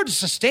that's hard to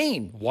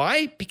sustain.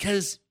 Why?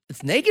 Because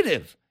it's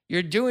negative.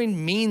 You're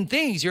doing mean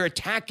things. You're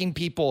attacking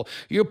people.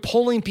 You're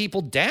pulling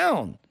people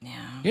down. Yeah.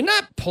 You're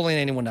not pulling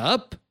anyone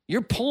up.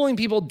 You're pulling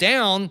people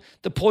down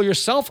to pull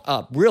yourself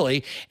up,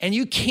 really. And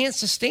you can't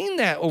sustain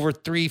that over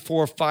 3,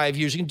 4, 5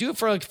 years. You can do it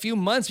for like a few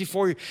months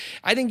before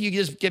I think you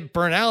just get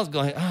burnt out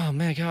going, oh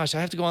my gosh,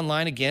 I have to go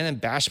online again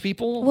and bash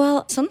people.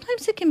 Well,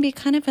 sometimes it can be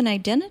kind of an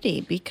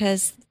identity,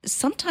 because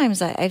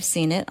sometimes I've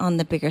seen it on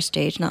the bigger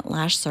stage, not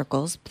lash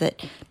circles,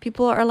 but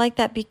people are like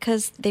that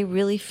because they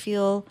really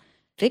feel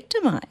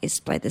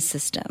victimized by the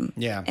system.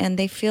 Yeah. And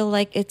they feel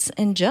like it's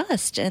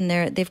unjust, and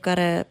they've got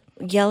to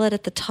yell it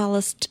at the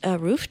tallest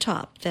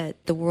rooftop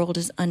that the world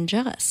is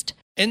unjust.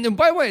 And then,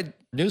 by the way,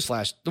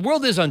 newsflash, the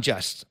world is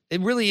unjust.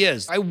 It really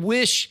is. I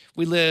wish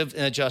we lived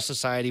in a just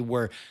society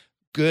where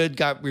good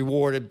got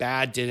rewarded,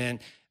 bad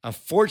didn't.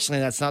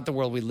 Unfortunately, that's not the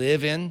world we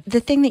live in.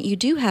 The thing that you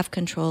do have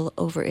control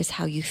over is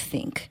how you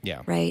think,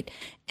 Yeah. right?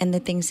 And the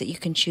things that you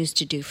can choose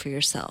to do for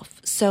yourself.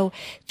 So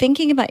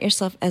thinking about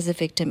yourself as a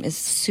victim is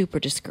super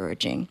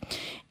discouraging,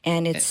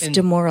 and it's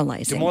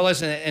demoralizing.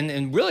 Demoralizing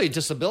and really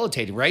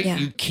disabilitating, right? Yeah.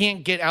 You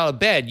can't get out of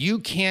bed. You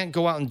can't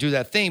go out and do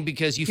that thing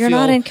because you You're feel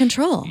not in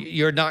control.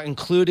 You're not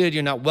included.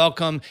 You're not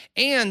welcome.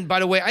 And by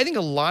the way, I think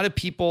a lot of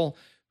people,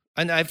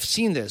 and I've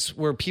seen this,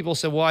 where people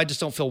say, well, I just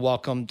don't feel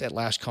welcomed at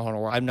LashCon,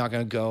 or I'm not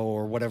going to go,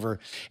 or whatever,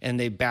 and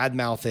they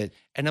badmouth it.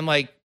 And I'm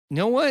like, you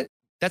know what?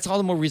 That's all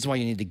the more reason why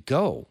you need to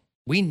go.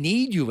 We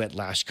need you at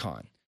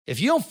LashCon.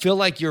 If you don't feel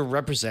like you're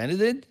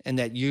represented and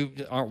that you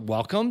aren't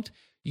welcomed,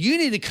 you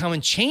need to come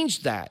and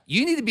change that.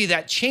 You need to be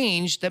that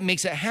change that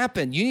makes it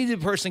happen. You need the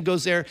person who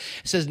goes there and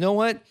says, you know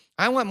what?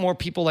 I want more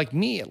people like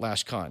me at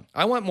LashCon.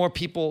 I want more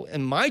people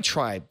in my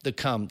tribe to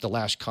come to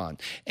LashCon.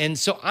 And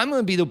so I'm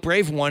going to be the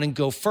brave one and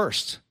go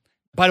first.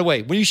 By the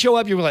way, when you show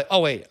up, you're like,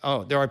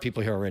 there are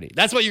people here already.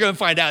 That's what you're going to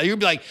find out. You're going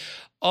to be like,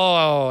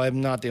 oh,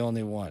 I'm not the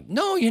only one.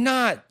 No, you're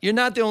not. You're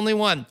not the only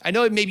one. I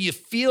know maybe you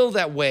feel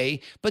that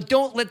way, but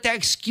don't let that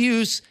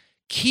excuse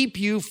keep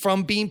you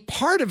from being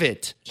part of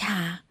it.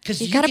 Yeah.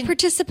 Because you got to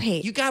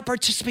participate. You got to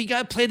participate. You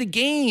got to play the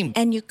game.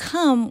 And you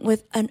come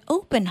with an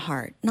open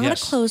heart, not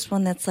Yes. a closed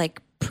one that's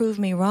like prove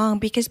me wrong,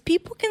 because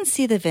people can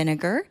see the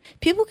vinegar,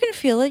 people can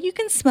feel it, you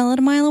can smell it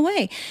a mile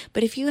away.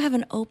 But if you have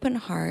an open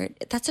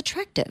heart, that's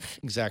attractive.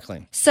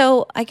 Exactly.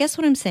 So I guess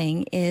what I'm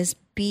saying is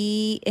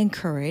be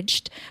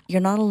encouraged.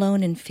 You're not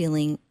alone in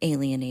feeling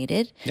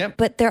alienated, Yep.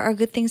 but there are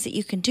good things that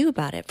you can do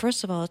about it.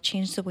 First of all,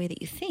 change the way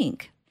that you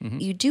think.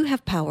 You do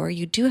have power,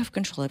 you do have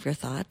control of your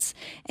thoughts,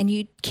 and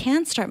you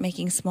can start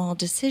making small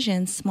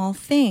decisions, small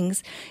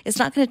things. It's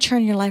not going to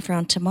turn your life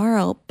around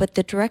tomorrow, but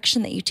the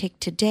direction that you take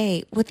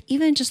today, with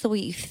even just the way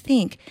you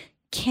think,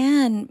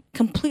 can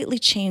completely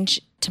change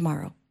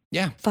tomorrow.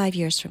 Yeah. 5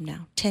 years from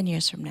now, 10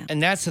 years from now.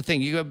 And that's the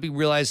thing. You got to be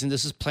realizing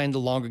this is playing the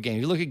longer game.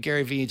 You look at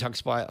Gary Vee, he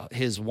talks about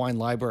his wine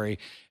library.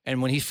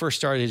 And when he first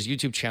started his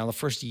YouTube channel, the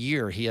first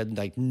year, he had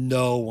like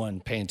no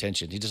one paying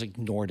attention. He just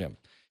ignored him.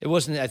 It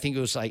wasn't, I think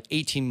it was like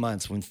 18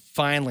 months when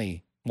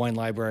finally Wine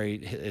Library,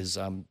 his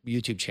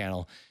YouTube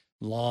channel,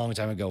 long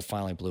time ago,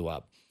 finally blew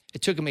up.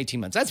 It took him 18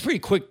 months. That's pretty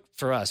quick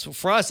for us.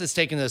 For us, it's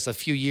taken us a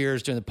few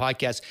years doing the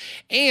podcast.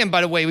 And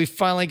by the way, we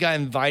finally got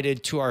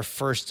invited to our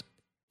first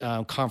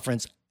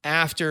conference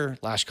after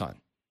LashCon.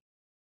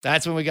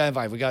 That's when we got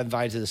invited. We got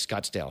invited to the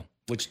Scottsdale,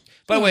 which,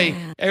 by the way,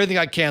 everything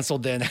got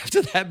canceled then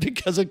after that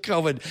because of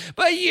COVID.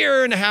 But a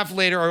year and a half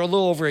later, or a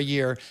little over a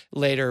year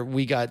later,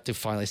 we got to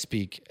finally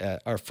speak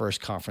at our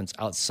first conference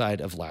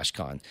outside of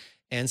LashCon.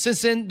 And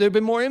since then, there have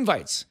been more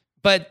invites.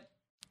 But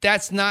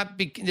that's not,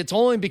 it's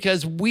only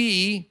because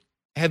we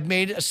have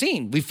made a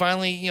scene. We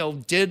finally,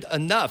 did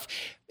enough.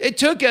 It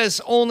took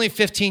us only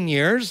 15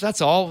 years.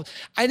 That's all.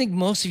 I think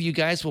most of you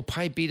guys will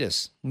probably beat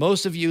us.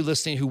 Most of you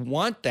listening who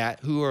want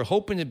that, who are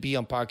hoping to be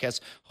on podcasts,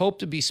 hope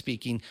to be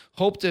speaking,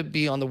 hope to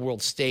be on the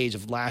world stage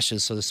of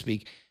lashes, so to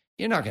speak,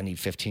 you're not going to need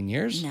 15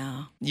 years.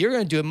 No. You're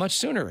going to do it much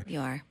sooner. You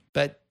are.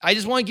 But I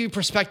just want to give you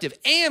perspective.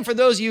 And for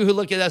those of you who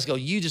look at us and go,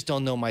 you just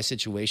don't know my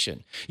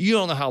situation. You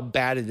don't know how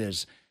bad it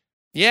is.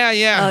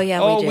 Yeah. Oh,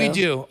 yeah, we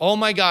do. Oh,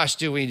 my gosh,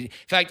 do we? In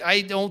fact,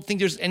 I don't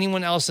think there's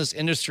anyone else in this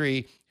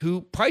industry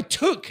who probably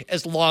took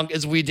as long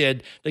as we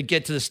did to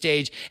get to the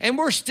stage. And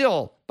we're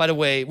still, by the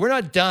way, we're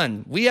not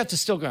done. We have to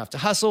still have to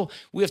hustle.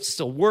 We have to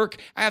still work.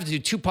 I have to do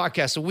 2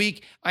 podcasts a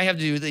week. I have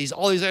to do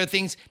all these other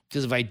things.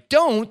 Because if I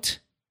don't,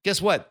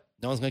 guess what?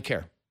 No one's going to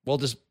care. We'll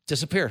just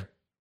disappear.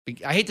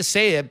 I hate to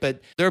say it,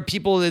 but there are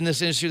people in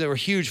this industry that were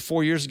huge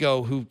 4 years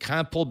ago who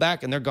kind of pulled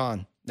back and they're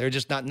gone. They're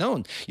just not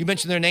known. You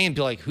mention their name,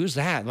 be like, who's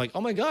that? I'm like,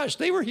 oh my gosh,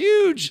 they were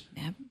huge.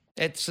 Yep.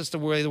 It's just the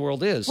way the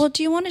world is. Well,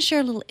 do you want to share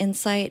a little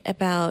insight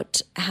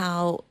about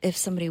how, if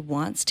somebody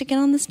wants to get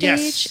on the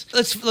stage?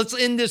 Yes. Let's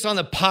end this on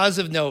a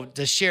positive note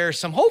to share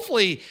some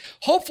hopefully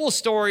hopeful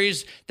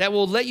stories that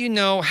will let you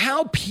know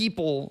how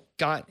people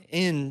got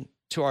into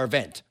our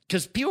event.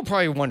 Because people are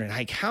probably wondering,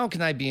 like, how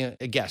can I be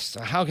a guest?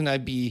 How can I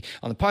be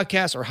on the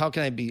podcast? Or how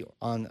can I be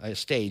on a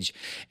stage?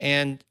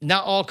 And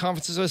not all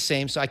conferences are the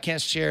same, so I can't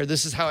share.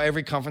 This is how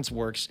every conference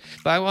works.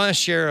 But I want to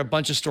share a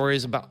bunch of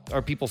stories about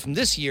our people from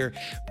this year,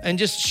 and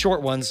just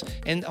short ones.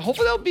 And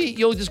hopefully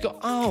you'll just go,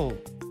 oh,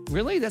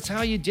 really? That's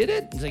how you did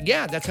it? It's like,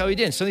 yeah, that's how we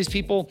did it. Some of these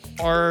people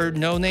are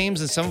no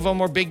names, and some of them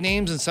are big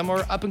names, and some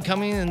are up and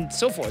coming, and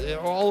so forth. They're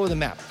all over the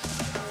map.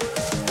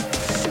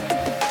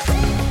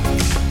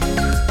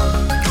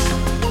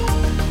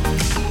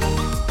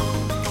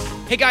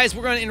 Hey guys,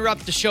 we're going to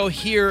interrupt the show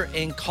here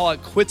and call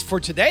it quits for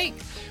today.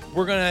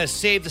 We're going to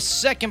save the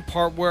second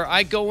part where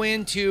I go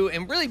into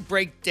and really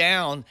break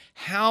down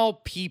how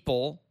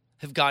people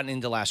have gotten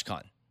into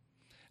LashCon.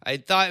 I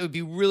thought it would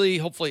be really,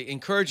 hopefully,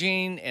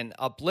 encouraging and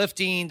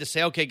uplifting to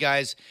say, okay,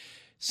 guys,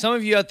 some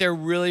of you out there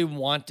really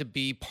want to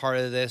be part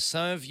of this.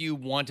 Some of you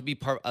want to be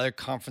part of other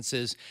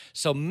conferences.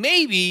 So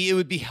maybe it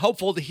would be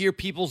helpful to hear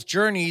people's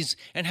journeys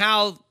and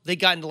how they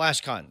got into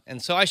LashCon.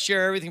 And so I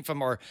share everything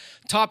from our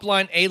top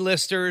line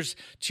A-listers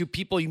to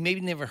people you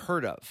maybe never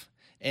heard of.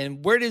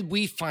 And where did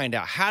we find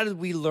out? How did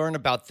we learn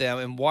about them?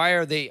 And why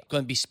are they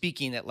going to be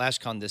speaking at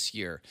LashCon this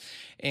year?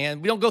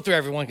 And we don't go through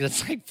everyone because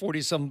it's like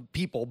 40-some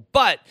people.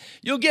 But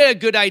you'll get a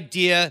good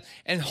idea.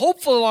 And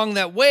hopefully along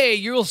that way,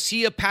 you'll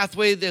see a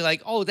pathway. They're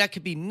like, oh, that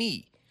could be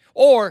me.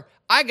 Or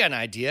I got an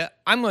idea.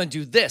 I'm going to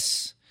do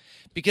this.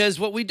 Because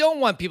what we don't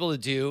want people to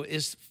do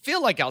is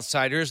feel like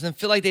outsiders and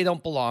feel like they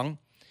don't belong.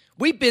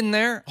 We've been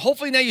there.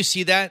 Hopefully now you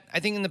see that. I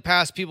think in the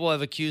past, people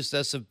have accused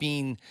us of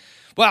being,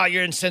 well,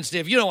 you're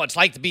insensitive. You don't know what it's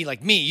like to be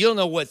like me. You don't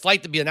know what it's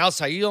like to be an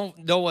outsider. You don't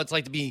know what it's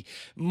like to be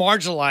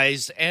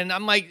marginalized. And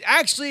I'm like,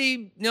 actually,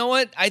 you know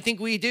what? I think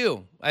we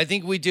do.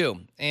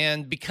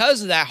 And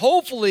because of that,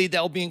 hopefully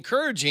that'll be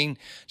encouraging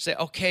to say,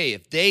 okay,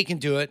 if they can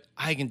do it,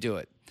 I can do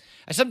it.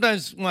 I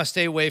sometimes want to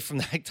stay away from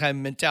that kind of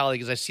mentality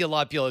because I see a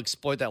lot of people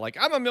exploit that. Like,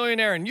 I'm a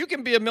millionaire and you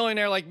can be a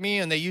millionaire like me.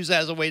 And they use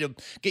that as a way to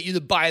get you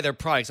to buy their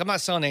products. I'm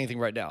not selling anything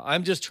right now.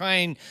 I'm just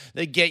trying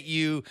to get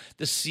you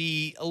to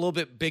see a little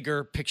bit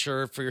bigger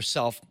picture for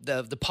yourself,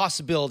 the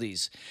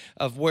possibilities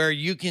of where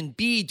you can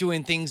be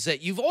doing things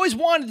that you've always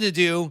wanted to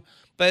do,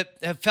 but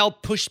have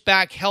felt pushed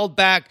back, held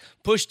back,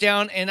 pushed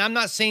down. And I'm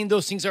not saying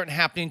those things aren't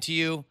happening to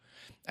you.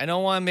 I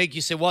don't want to make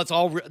you say, well, it's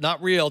all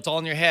not real. It's all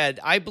in your head.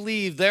 I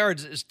believe there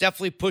is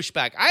definitely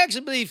pushback. I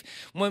actually believe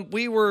when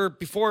we were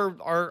before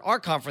our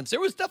conference, there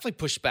was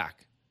definitely pushback.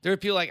 There are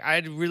people like, I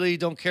really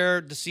don't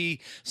care to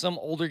see some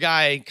older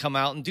guy come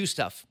out and do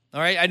stuff. All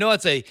right. I know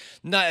it's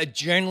not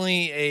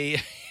generally a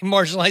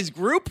marginalized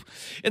group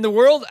in the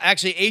world.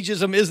 Actually,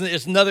 ageism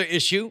is another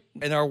issue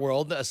in our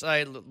world,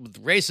 aside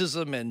with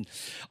racism and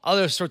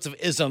other sorts of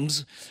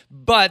isms.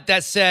 But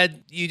that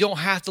said, you don't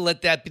have to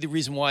let that be the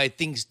reason why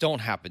things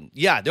don't happen.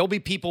 Yeah, there'll be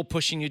people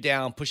pushing you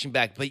down, pushing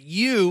back. But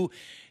you,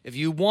 if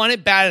you want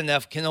it bad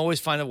enough, can always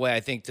find a way,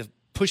 I think, to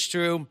push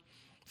through,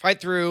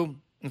 fight through,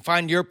 and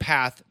find your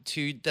path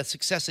to the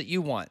success that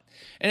you want.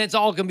 And it's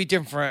all going to be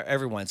different for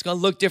everyone. It's going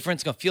to look different.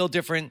 It's going to feel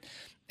different.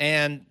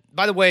 And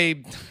by the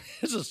way,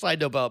 here's a side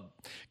note about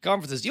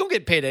conferences. You don't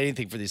get paid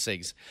anything for these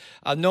things.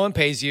 No one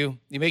pays you.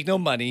 You make no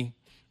money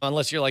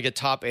unless you're like a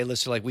top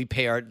A-lister. Like we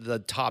pay the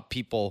top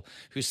people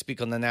who speak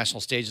on the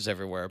national stages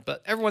everywhere.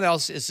 But everyone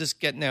else is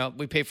just getting out.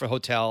 We pay for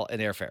hotel and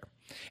airfare.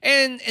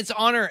 And it's an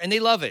honor, and they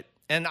love it.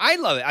 And I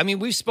love it. I mean,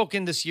 we've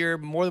spoken this year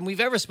more than we've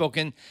ever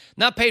spoken.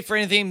 Not paid for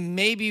anything.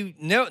 Maybe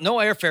no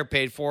airfare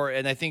paid for.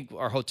 And I think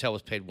our hotel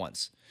was paid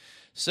once.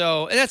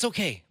 So, and that's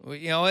okay.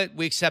 You know what?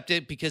 We accept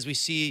it because we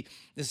see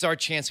this is our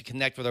chance to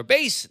connect with our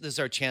base. This is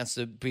our chance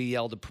to be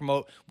able to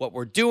promote what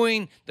we're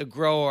doing, to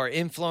grow our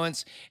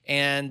influence.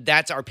 And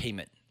that's our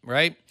payment,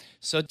 right?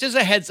 So just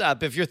a heads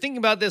up. If you're thinking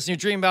about this and you're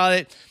dreaming about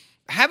it,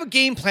 have a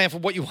game plan for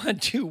what you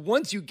want to do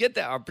once you get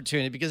that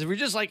opportunity. Because if you're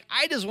just like,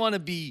 I just want to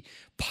be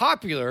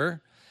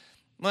popular,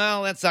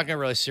 well, that's not going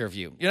to really serve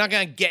you. You're not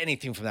going to get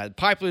anything from that.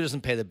 Popular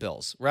doesn't pay the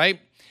bills,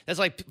 right? That's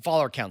like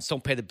follower counts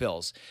don't pay the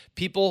bills.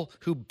 People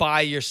who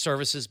buy your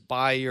services,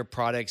 buy your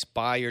products,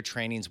 buy your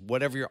trainings,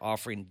 whatever you're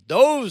offering,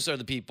 those are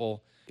the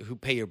people who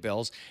pay your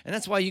bills. And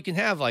that's why you can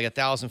have like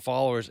 1,000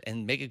 followers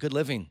and make a good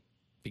living.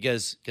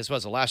 Because guess what?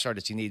 As a lash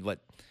artist, you need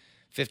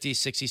 50,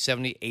 60,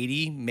 70,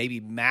 80, maybe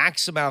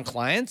max amount of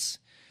clients.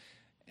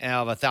 And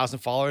of 1,000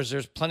 followers,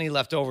 there's plenty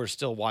left over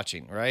still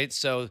watching, right?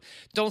 So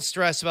don't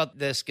stress about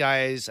this,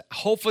 guys.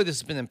 Hopefully this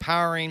has been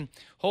empowering.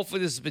 Hopefully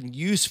this has been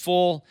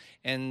useful.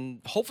 And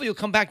hopefully you'll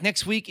come back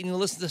next week and you'll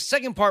listen to the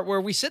second part where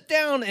we sit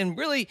down and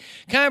really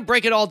kind of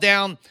break it all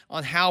down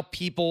on how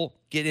people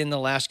get into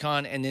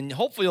LashCon. And then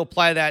hopefully you'll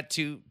apply that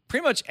to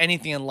pretty much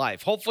anything in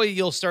life. Hopefully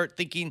you'll start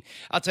thinking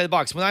outside the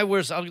box.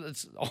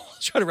 I'll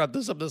try to wrap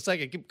this up in a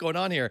second. Keep going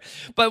on here.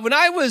 But when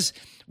I was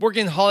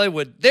working in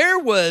Hollywood, there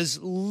was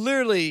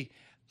literally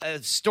a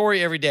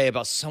story every day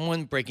about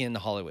someone breaking into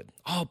Hollywood.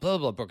 Oh, blah,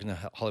 blah, broken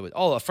into Hollywood.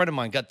 Oh, a friend of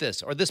mine got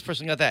this, or this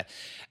person got that.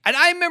 And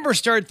I remember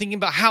started thinking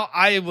about how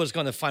I was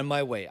going to find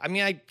my way. I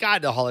mean, I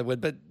got to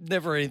Hollywood, but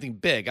never anything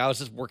big. I was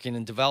just working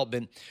in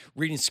development,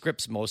 reading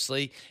scripts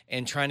mostly,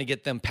 and trying to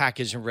get them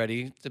packaged and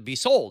ready to be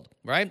sold,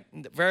 right?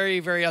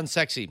 Very, very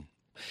unsexy.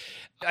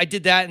 I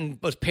did that and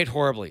was paid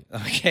horribly.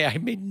 Okay, I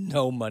made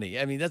no money.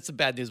 I mean, that's the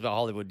bad news about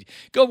Hollywood.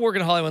 Go work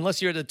in Hollywood, unless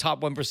you're the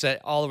top 1%,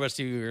 all the rest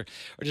of you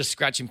are just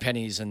scratching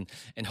pennies and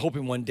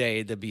hoping one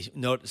day to be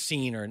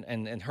seen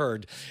and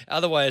heard.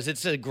 Otherwise,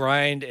 it's a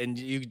grind, and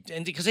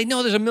because they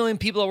know there's a million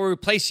people that will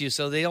replace you,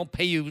 so they don't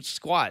pay you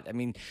squat. I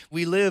mean,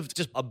 we lived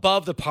just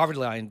above the poverty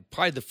line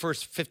probably the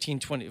first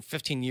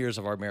 15 years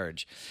of our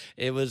marriage.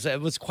 It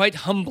was quite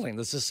humbling,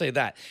 let's just say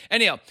that.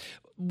 Anyhow,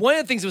 one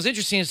of the things that was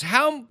interesting is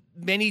how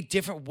many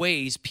different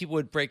ways people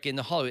would break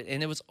into Hollywood,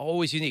 and it was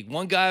always unique.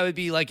 One guy would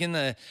be like in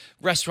the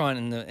restaurant,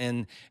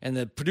 and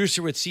the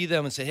producer would see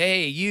them and say,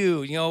 "Hey,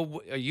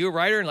 are you a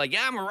writer?" And like,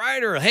 "Yeah, I'm a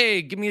writer.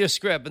 Hey, give me the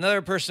script."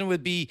 Another person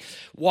would be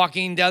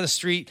walking down the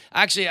street.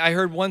 Actually, I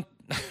heard one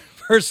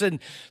person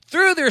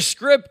threw their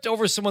script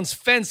over someone's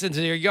fence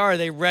into their yard.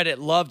 They read it,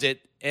 loved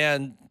it,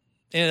 and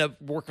ended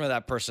up working with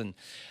that person.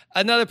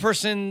 Another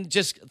person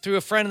just through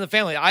a friend in the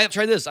family. I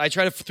tried this. I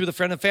tried it through the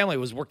friend in the family.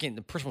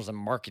 The person was in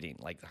marketing.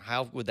 Like,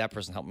 how would that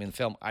person help me in the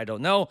film? I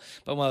don't know.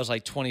 But when I was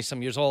like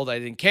 20-some years old, I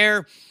didn't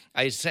care.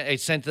 I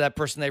sent to that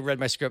person. They read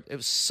my script.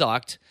 It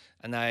sucked.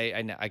 And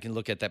I can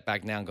look at that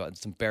back now and go,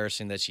 it's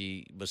embarrassing that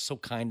she was so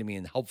kind to me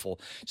and helpful.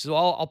 She said,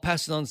 well, I'll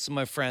pass it on to some of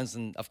my friends.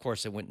 And, of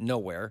course, it went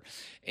nowhere.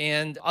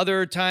 And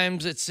other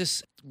times, it's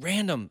just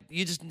random.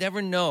 You just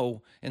never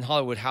know in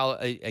Hollywood how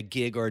a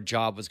gig or a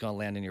job was going to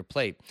land in your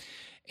plate.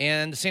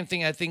 And the same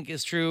thing I think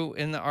is true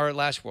in our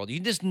lash world.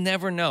 You just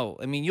never know.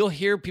 I mean, you'll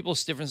hear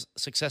people's different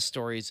success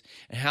stories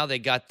and how they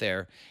got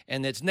there.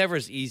 And it's never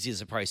as easy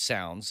as it probably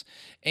sounds.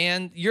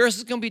 And yours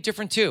is going to be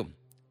different too.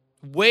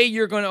 Way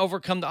you're going to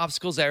overcome the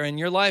obstacles that are in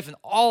your life. And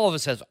all of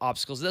us have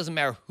obstacles. It doesn't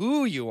matter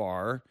who you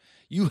are.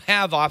 You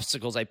have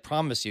obstacles, I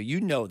promise you. You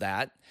know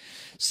that.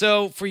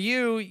 So for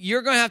you,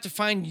 you're going to have to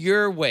find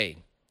your way,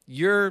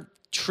 your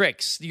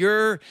tricks,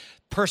 your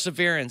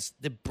perseverance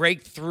to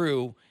break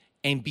through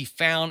and be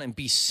found and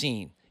be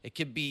seen. It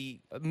could be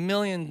a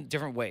million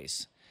different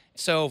ways.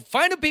 So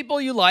find the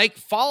people you like,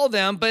 follow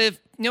them. But if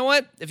you know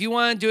what, if you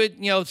want to do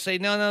it, say,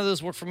 no,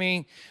 this work for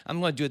me. I'm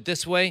going to do it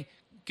this way.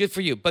 Good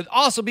for you. But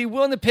also be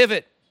willing to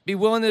pivot. Be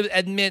willing to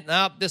admit,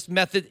 this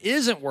method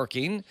isn't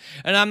working.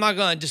 And I'm not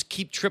going to just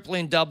keep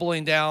tripling,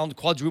 doubling down,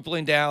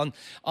 quadrupling down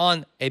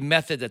on a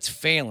method that's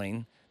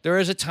failing. There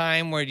is a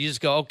time where you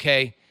just go,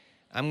 okay,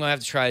 I'm going to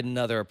have to try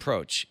another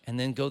approach and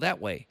then go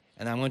that way.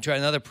 And I'm going to try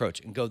another approach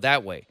and go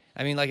that way.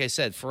 I mean, like I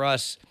said, for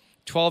us,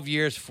 12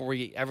 years before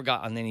we ever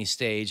got on any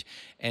stage,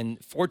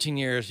 and 14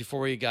 years before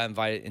we got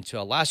invited into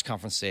a Lash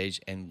conference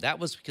stage, and that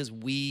was because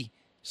we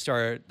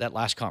started that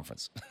Lash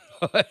conference.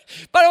 By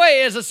the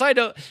way, as a side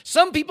note,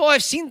 some people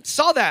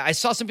saw that. I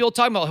saw some people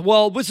talking about,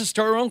 well, let's just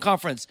start our own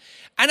conference.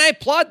 And I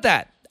applaud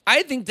that.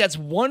 I think that's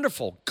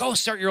wonderful. Go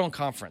start your own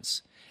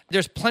conference.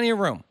 There's plenty of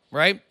room,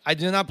 right? I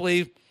do not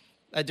believe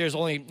that there's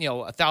only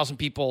 1,000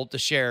 people to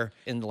share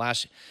in the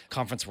Lash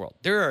conference world.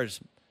 There are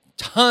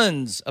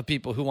tons of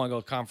people who want to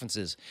go to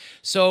conferences.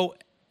 So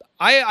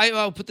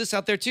I'll put this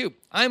out there too.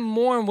 I'm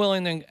more than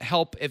willing to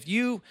help. If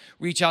you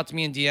reach out to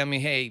me and DM me,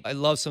 hey, I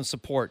love some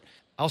support.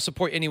 I'll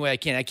support any way I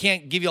can. I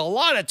can't give you a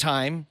lot of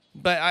time,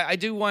 but I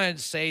do want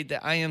to say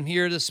that I am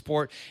here to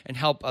support and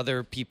help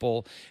other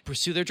people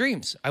pursue their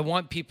dreams. I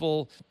want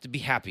people to be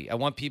happy. I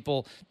want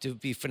people to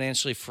be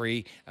financially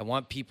free. I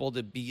want people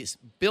to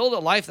build a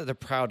life that they're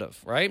proud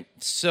of, right?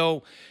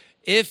 So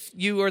if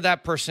you are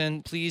that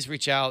person, please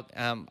reach out.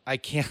 I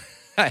can't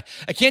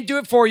do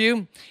it for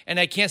you, and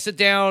I can't sit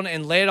down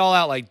and lay it all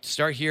out, like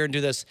start here and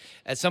do this.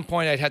 At some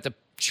point, I'd have to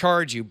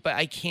charge you, but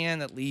I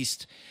can at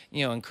least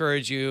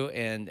encourage you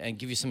and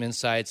give you some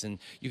insights, and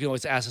you can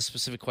always ask a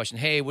specific question.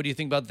 Hey, what do you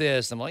think about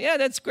this? I'm like, yeah,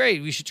 that's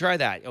great. We should try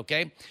that,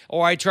 okay?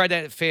 Or I tried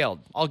that, it failed.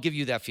 I'll give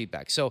you that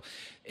feedback. So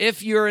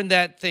if you're in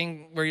that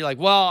thing where you're like,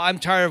 well, I'm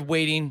tired of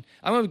waiting,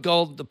 I'm going to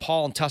go the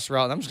Paul and Tuss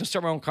route, and I'm just going to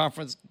start my own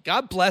conference.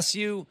 God bless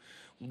you.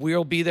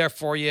 We'll be there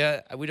for you.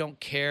 We don't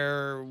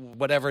care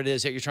whatever it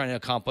is that you're trying to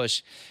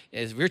accomplish.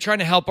 If we're trying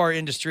to help our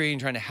industry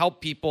and trying to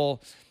help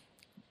people,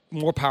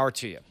 more power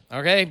to you,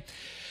 okay?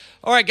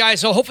 All right, guys,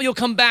 so hopefully you'll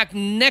come back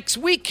next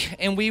week,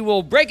 and we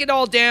will break it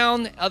all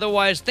down.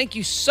 Otherwise, thank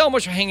you so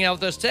much for hanging out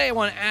with us today. I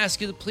want to ask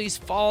you to please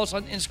follow us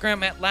on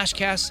Instagram at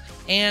Lashcast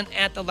and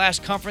at the Lash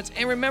Conference.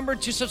 And remember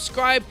to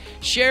subscribe,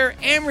 share,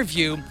 and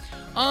review.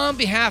 On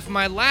behalf of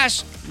my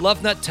Lash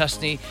Love Nut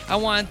Tusney, I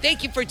want to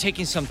thank you for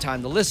taking some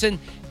time to listen.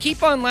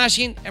 Keep on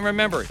lashing, and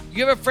remember,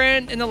 you have a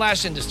friend in the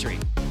lash industry.